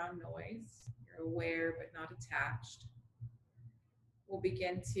background noise. You're aware but not attached. We'll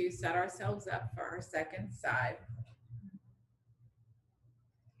begin to set ourselves up for our second side.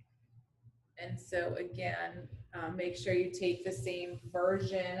 And so again, make sure you take the same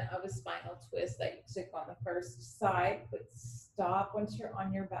version of a spinal twist that you took on the first side, but stop once you're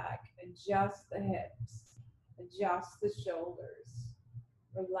on your back. Adjust the hips, adjust the shoulders.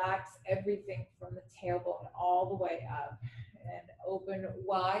 Relax everything from the tailbone all the way up and open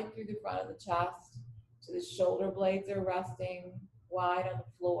wide through the front of the chest so the shoulder blades are resting wide on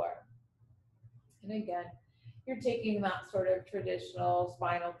the floor. And again, you're taking that sort of traditional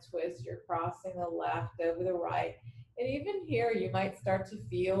spinal twist. You're crossing the left over the right. And even here, you might start to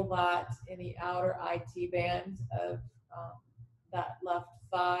feel that in the outer IT band of that left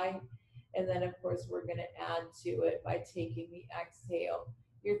thigh. And then, of course, we're going to add to it by taking the exhale.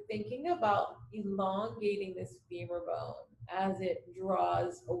 You're thinking about elongating this femur bone as it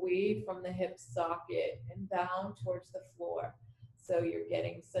draws away from the hip socket and down towards the floor. So you're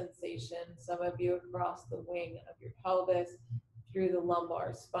getting sensation, some of you across the wing of your pelvis, through the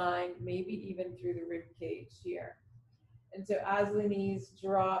lumbar spine, maybe even through the rib cage here. And so as the knees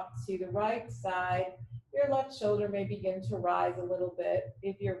drop to the right side, your left shoulder may begin to rise a little bit.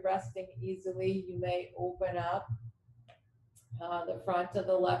 If you're resting easily, you may open up the front of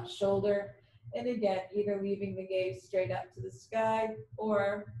the left shoulder. And again, either leaving the gaze straight up to the sky,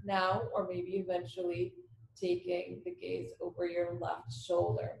 or now, or maybe eventually, taking the gaze over your left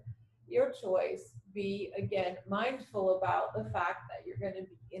shoulder. Your choice. Be, again, mindful about the fact that you're going to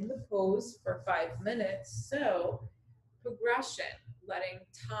be in the pose for 5 minutes. So progression, letting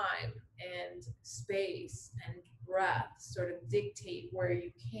time and space and breath sort of dictate where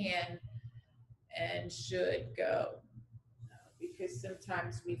you can and should go. Because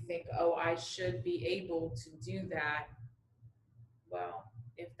sometimes we think, oh, I should be able to do that. Well,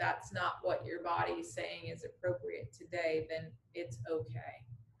 if that's not what your body is saying is appropriate today, then it's okay.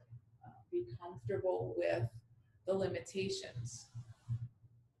 Be comfortable with the limitations.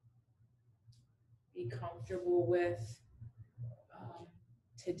 Be comfortable with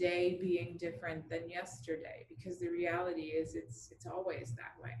today being different than yesterday, because the reality is it's always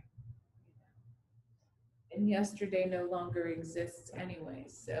that way. And yesterday no longer exists anyway,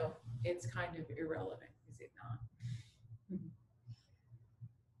 so it's kind of irrelevant, is it not?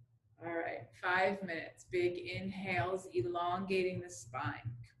 All right, 5 minutes. Big inhales, elongating the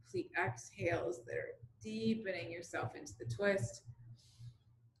spine. Complete exhales that are deepening yourself into the twist.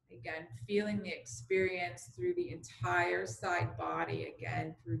 Again, feeling the experience through the entire side body,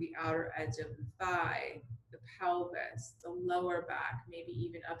 again, through the outer edge of the thigh, the pelvis, the lower back, maybe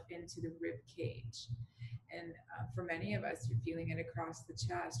even up into the rib cage. And for many of us, you're feeling it across the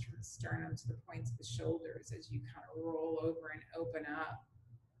chest, from the sternum to the points of the shoulders as you kind of roll over and open up.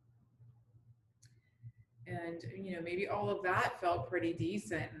 And, you know, maybe all of that felt pretty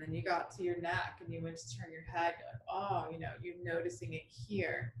decent. And then you got to your neck and you went to turn your head. You're like, oh, you know, you're noticing it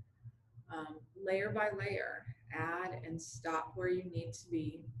here. Layer by layer, add and stop where you need to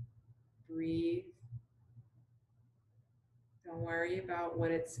be. Breathe. Don't worry about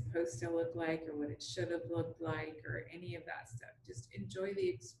what it's supposed to look like or what it should have looked like or any of that stuff. Just enjoy the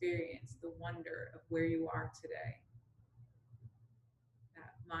experience, the wonder of where you are today.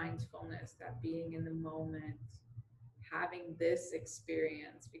 That mindfulness, that being in the moment, having this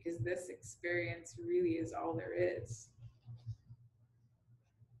experience, because this experience really is all there is.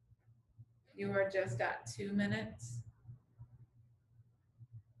 You are just at 2 minutes.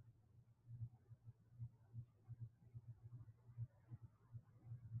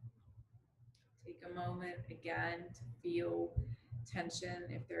 Take a moment again to feel tension,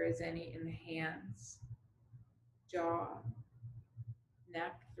 if there is any, in the hands, jaw,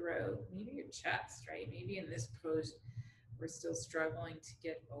 neck, throat, maybe your chest, right? Maybe in this pose, we're still struggling to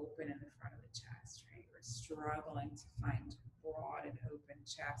get open in the front of the chest, right? We're struggling to find broad and open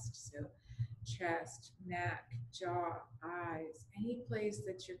chest. So chest, neck, jaw, eyes, any place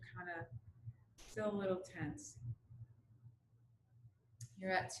that you're kind of still a little tense.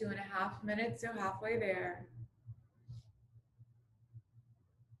 You're at 2.5 minutes, so halfway there.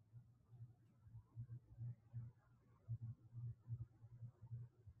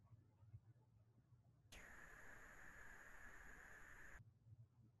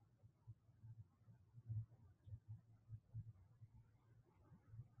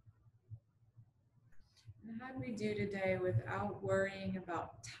 And how do we do today without worrying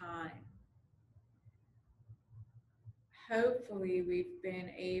about time? Hopefully we've been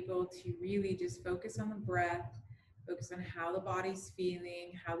able to really just focus on the breath, Focus on how the body's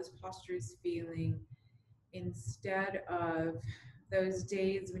feeling, how this posture is feeling, instead of those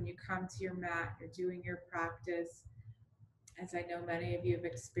days when you come to your mat, you're doing your practice, as I know many of you have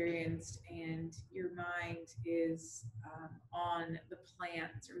experienced, and your mind is on the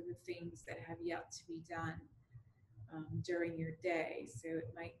plans or the things that have yet to be done during your day. So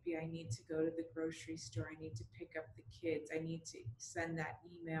it might be, I need to go to the grocery store, I need to pick up the kids, I need to send that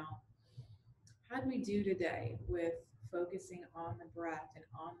email. How do we do today with focusing on the breath and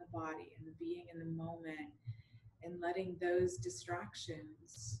on the body and being in the moment and letting those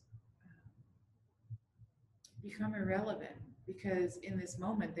distractions become irrelevant, because in this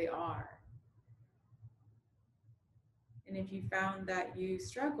moment they are. And if you found that you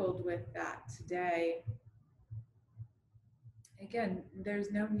struggled with that today, again,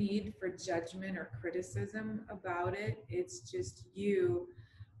 there's no need for judgment or criticism about it. It's just you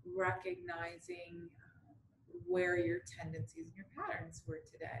recognizing where your tendencies and your patterns were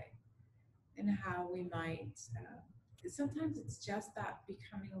today and how we might, sometimes it's just that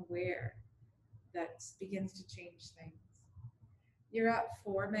becoming aware that begins to change things. You're at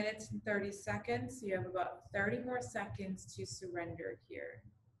 4 minutes and 30 seconds. You have about 30 more seconds to surrender here,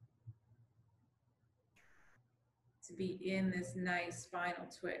 to be in this nice final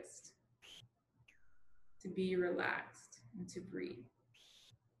twist, to be relaxed and to breathe.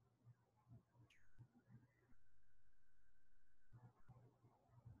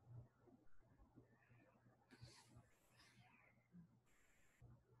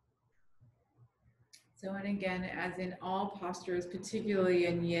 So, and again, as in all postures, particularly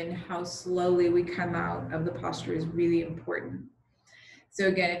in Yin, how slowly we come out of the posture is really important. So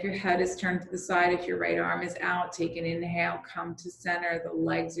again, if your head is turned to the side, if your right arm is out, take an inhale, come to center. The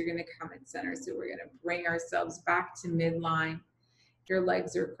legs are going to come in center. So we're going to bring ourselves back to midline. If your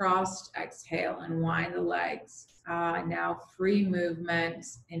legs are crossed, exhale, unwind the legs. Now free movement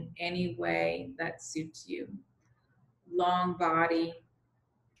in any way that suits you. Long body.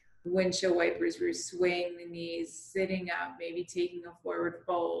 Windshield wipers, we're swaying the knees, sitting up, maybe taking a forward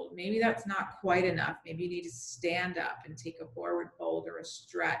fold. Maybe that's not quite enough. Maybe you need to stand up and take a forward fold or a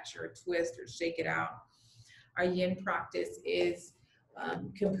stretch or a twist or shake it out. Our Yin practice is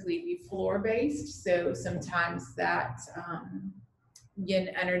completely floor-based, so sometimes that Yin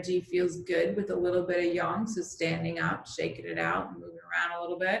energy feels good with a little bit of Yang, so standing up, shaking it out, and moving around a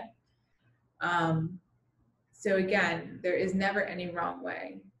little bit. So again, there is never any wrong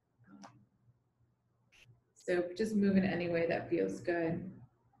way. So just move in any way that feels good.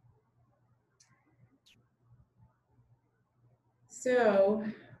 So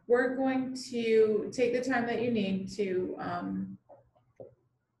we're going to take the time that you need to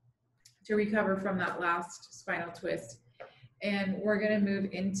recover from that last spinal twist. And we're going to move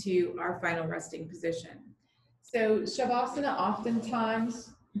into our final resting position. So Shavasana oftentimes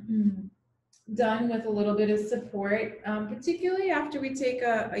done with a little bit of support, particularly after we take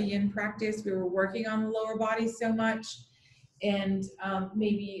a Yin practice. We were working on the lower body so much, and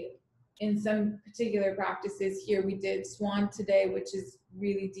maybe in some particular practices here, we did Swan today, which is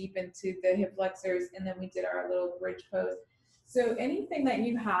really deep into the hip flexors, and then we did our little bridge pose. So anything that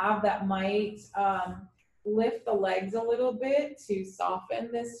you have that might lift the legs a little bit to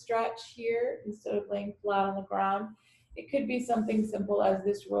soften this stretch here instead of laying flat on the ground. It could be something simple as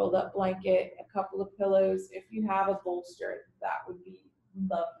this rolled up blanket, a couple of pillows. If you have a bolster, that would be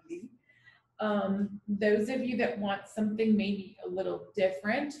lovely. Those of you that want something maybe a little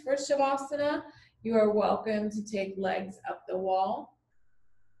different for Shavasana, you are welcome to take legs up the wall.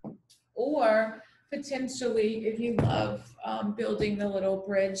 Or potentially, if you love building the little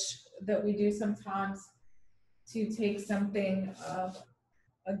bridge that we do sometimes, to take something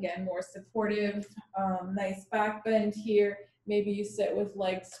again, more supportive, nice back bend here. Maybe you sit with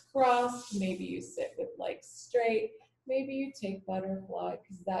legs crossed, maybe you sit with legs straight, maybe you take butterfly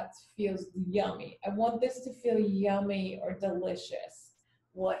because that feels yummy. I want this to feel yummy or delicious,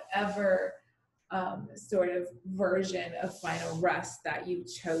 whatever sort of version of final rest that you've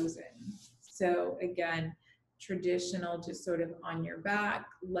chosen. So again, traditional, just sort of on your back,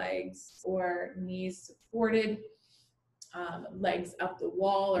 legs or knees supported. Legs up the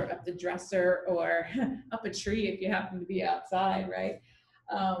wall or up the dresser or up a tree if you happen to be outside, right?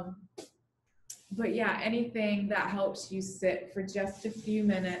 But yeah, anything that helps you sit for just a few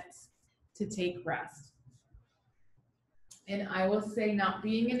minutes to take rest. And I will say, not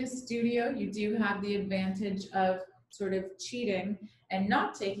being in a studio, you do have the advantage of sort of cheating and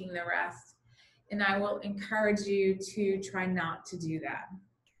not taking the rest. And I will encourage you to try not to do that.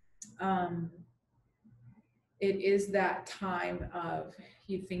 it is that time of,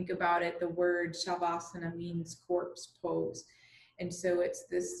 you think about it, the word Shavasana means corpse pose. And so it's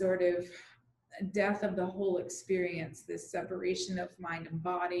this sort of death of the whole experience, this separation of mind and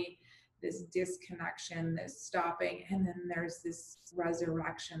body, this disconnection, this stopping, and then there's this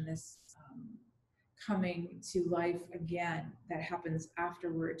resurrection, this coming to life again that happens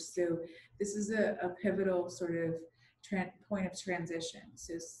afterwards. So this is a pivotal sort of point of transition.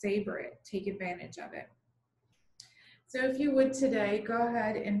 So savor it, take advantage of it. So if you would today, go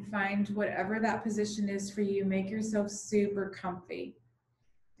ahead and find whatever that position is for you. Make yourself super comfy.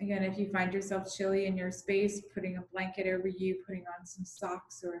 Again, if you find yourself chilly in your space, putting a blanket over you, putting on some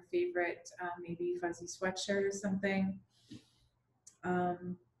socks or a favorite, maybe fuzzy sweatshirt or something.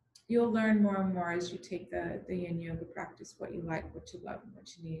 You'll learn more and more as you take the Yin Yoga practice, what you like, what you love, and what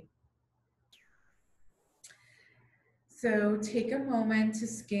you need. So take a moment to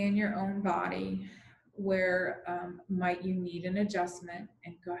scan your own body. Where might you need an adjustment,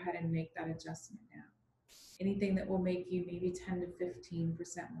 and go ahead and make that adjustment now. Anything that will make you maybe 10 to 15%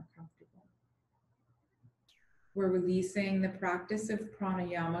 more comfortable. We're releasing the practice of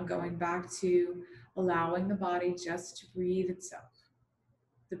pranayama, going back to allowing the body just to breathe itself.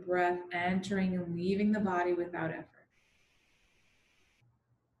 The breath entering and leaving the body without effort.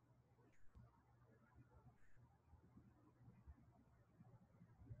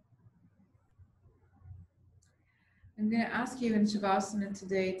 I'm going to ask you in Shavasana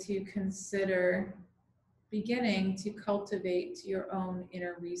today to consider beginning to cultivate your own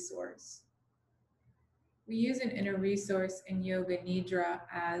inner resource. We use an inner resource in Yoga Nidra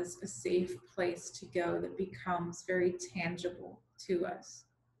as a safe place to go that becomes very tangible to us.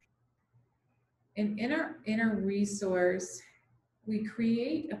 In inner resource, we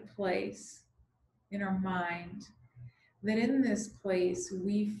create a place in our mind that in this place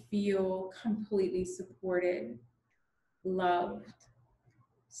we feel completely supported, loved,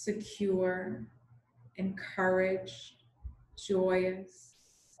 secure, encouraged, joyous,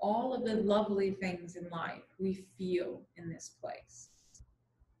 all of the lovely things in life we feel in this place.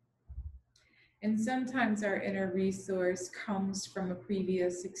 And sometimes our inner resource comes from a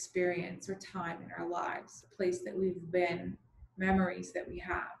previous experience or time in our lives, a place that we've been, memories that we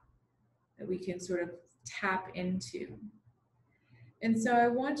have, that we can sort of tap into. And so I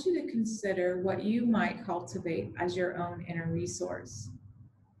want you to consider what you might cultivate as your own inner resource.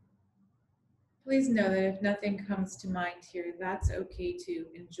 Please know that if nothing comes to mind here, that's okay to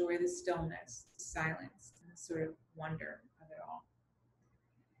enjoy the stillness, the silence, and the sort of wonder of it all.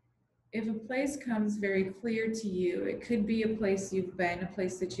 If a place comes very clear to you, it could be a place you've been, a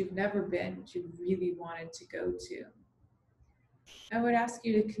place that you've never been, but you really wanted to go to. I would ask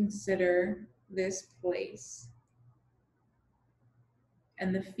you to consider this place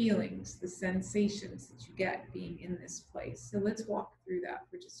and the feelings, the sensations that you get being in this place. So let's walk through that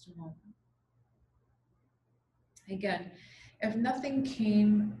for just a moment. Again, if nothing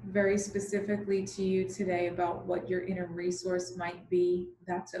came very specifically to you today about what your inner resource might be,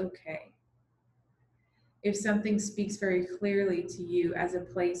 that's okay. If something speaks very clearly to you as a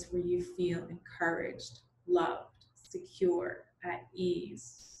place where you feel encouraged, loved, secure, at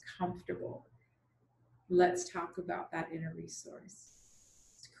ease, comfortable, let's talk about that inner resource.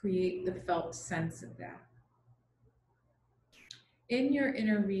 To create the felt sense of that. In your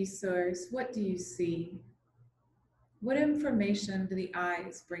inner resource, what do you see? What information do the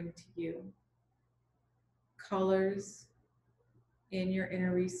eyes bring to you? Colors in your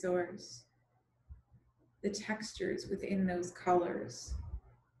inner resource, the textures within those colors.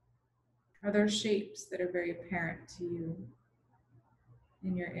 Are there shapes that are very apparent to you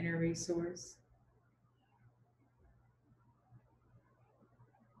in your inner resource?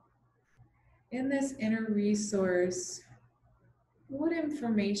 In this inner resource, what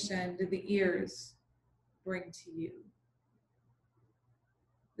information do the ears bring to you?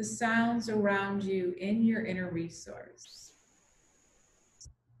 The sounds around you in your inner resource.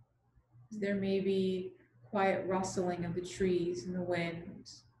 There may be quiet rustling of the trees in the wind,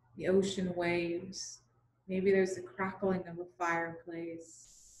 the ocean waves. Maybe there's the crackling of a fireplace.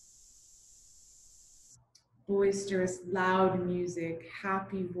 Boisterous, loud music,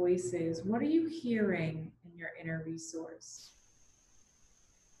 happy voices. What are you hearing in your inner resource?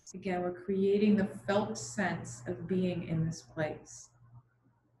 Again, we're creating the felt sense of being in this place.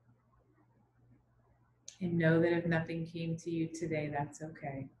 And know that if nothing came to you today, that's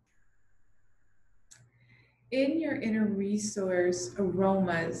okay. In your inner resource,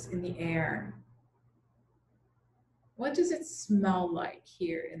 aromas in the air. What does it smell like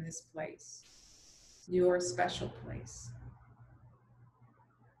here in this place? Your special place.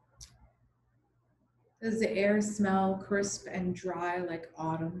 Does the air smell crisp and dry like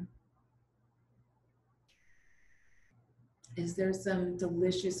autumn? Is there some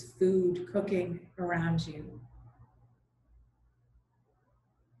delicious food cooking around you?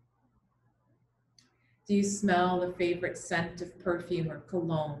 Do you smell the favorite scent of perfume or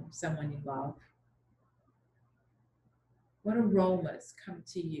cologne of someone you love? What aromas come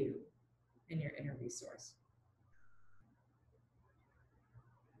to you in your inner resource?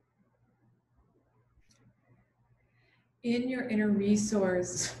 In your inner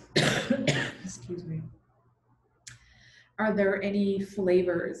resource, excuse me, are there any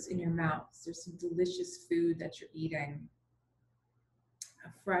flavors in your mouth? There's some delicious food that you're eating, a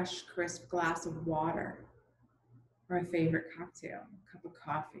fresh, crisp glass of water, or a favorite cocktail, a cup of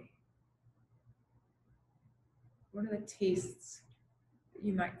coffee. What are the tastes that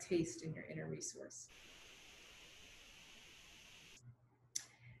you might taste in your inner resource?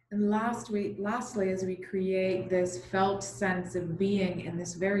 And lastly, as we create this felt sense of being in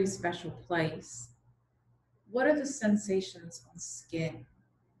this very special place, what are the sensations on skin?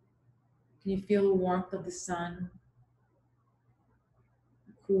 Can you feel the warmth of the sun?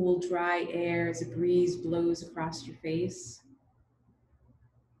 The cool, dry air as a breeze blows across your face?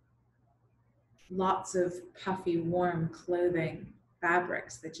 Lots of puffy, warm clothing,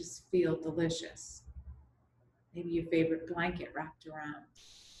 fabrics that just feel delicious. Maybe your favorite blanket wrapped around.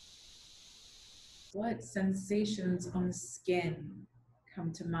 What sensations on the skin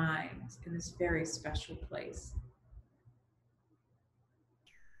come to mind in this very special place?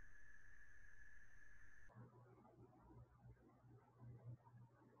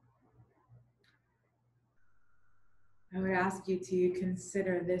 I would ask you to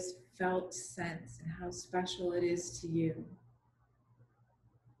consider this felt sense and how special it is to you.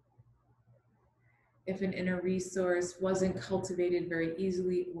 If an inner resource wasn't cultivated very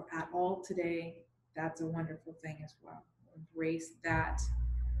easily or at all today, that's a wonderful thing as well. Embrace that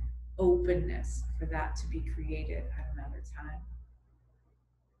openness for that to be created at another time.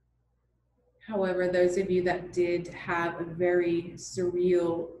 However, those of you that did have a very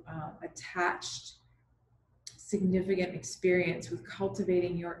surreal, attached, significant experience with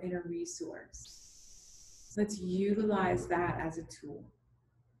cultivating your inner resource, let's utilize that as a tool.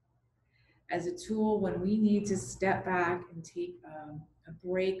 As a tool when we need to step back and take a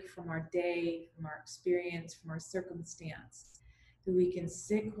break from our day, from our experience, from our circumstance, that we can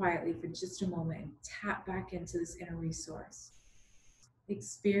sit quietly for just a moment and tap back into this inner resource.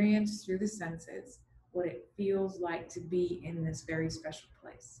 Experience through the senses what it feels like to be in this very special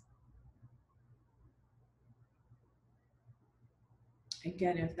place.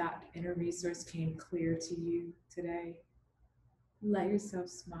 Again, if that inner resource came clear to you today, let yourself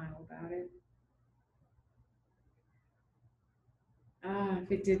smile about it.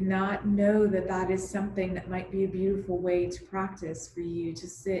 If it did not, know that that is something that might be a beautiful way to practice for you to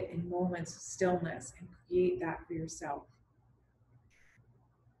sit in moments of stillness and create that for yourself.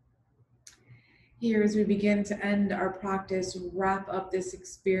 Here, as we begin to end our practice, wrap up this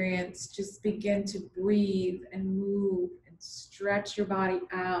experience, just begin to breathe and move and stretch your body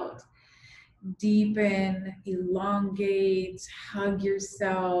out. Deepen, elongate, hug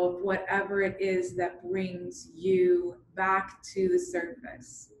yourself, whatever it is that brings you back to the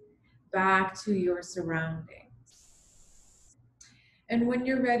surface, back to your surroundings. And when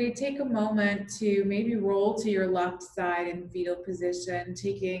you're ready, take a moment to maybe roll to your left side in fetal position,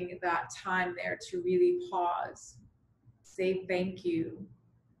 taking that time there to really pause, say thank you,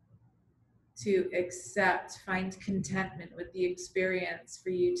 to accept, find contentment with the experience for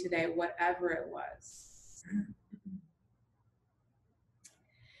you today, whatever it was.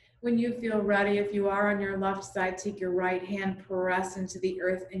 When you feel ready, if you are on your left side, take your right hand, press into the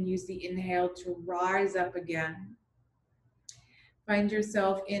earth, and use the inhale to rise up again. Find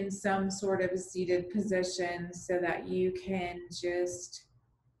yourself in some sort of a seated position so that you can just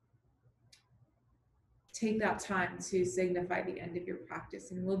take that time to signify the end of your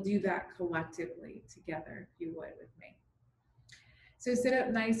practice. And we'll do that collectively together, if you would, with me. So sit up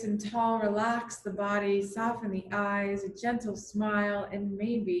nice and tall, relax the body, soften the eyes, a gentle smile, and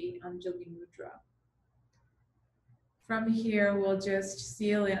maybe Anjali Mudra. From here, we'll just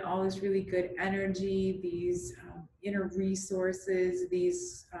seal in all this really good energy, these inner resources,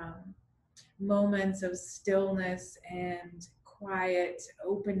 these moments of stillness and quiet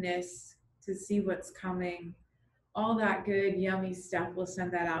openness to see what's coming. All that good, yummy stuff, we'll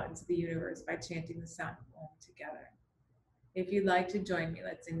send that out into the universe by chanting the sound of Om together. If you'd like to join me,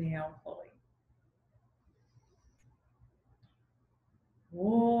 let's inhale fully.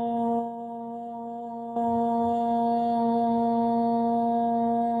 Om.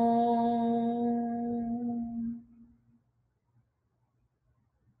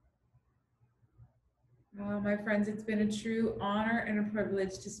 My friends, it's been a true honor and a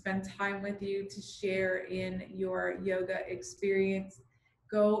privilege to spend time with you to share in your yoga experience.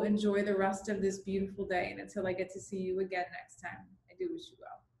 Go enjoy the rest of this beautiful day. And until I get to see you again next time, I do wish you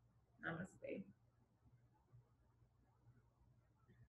well. Namaste.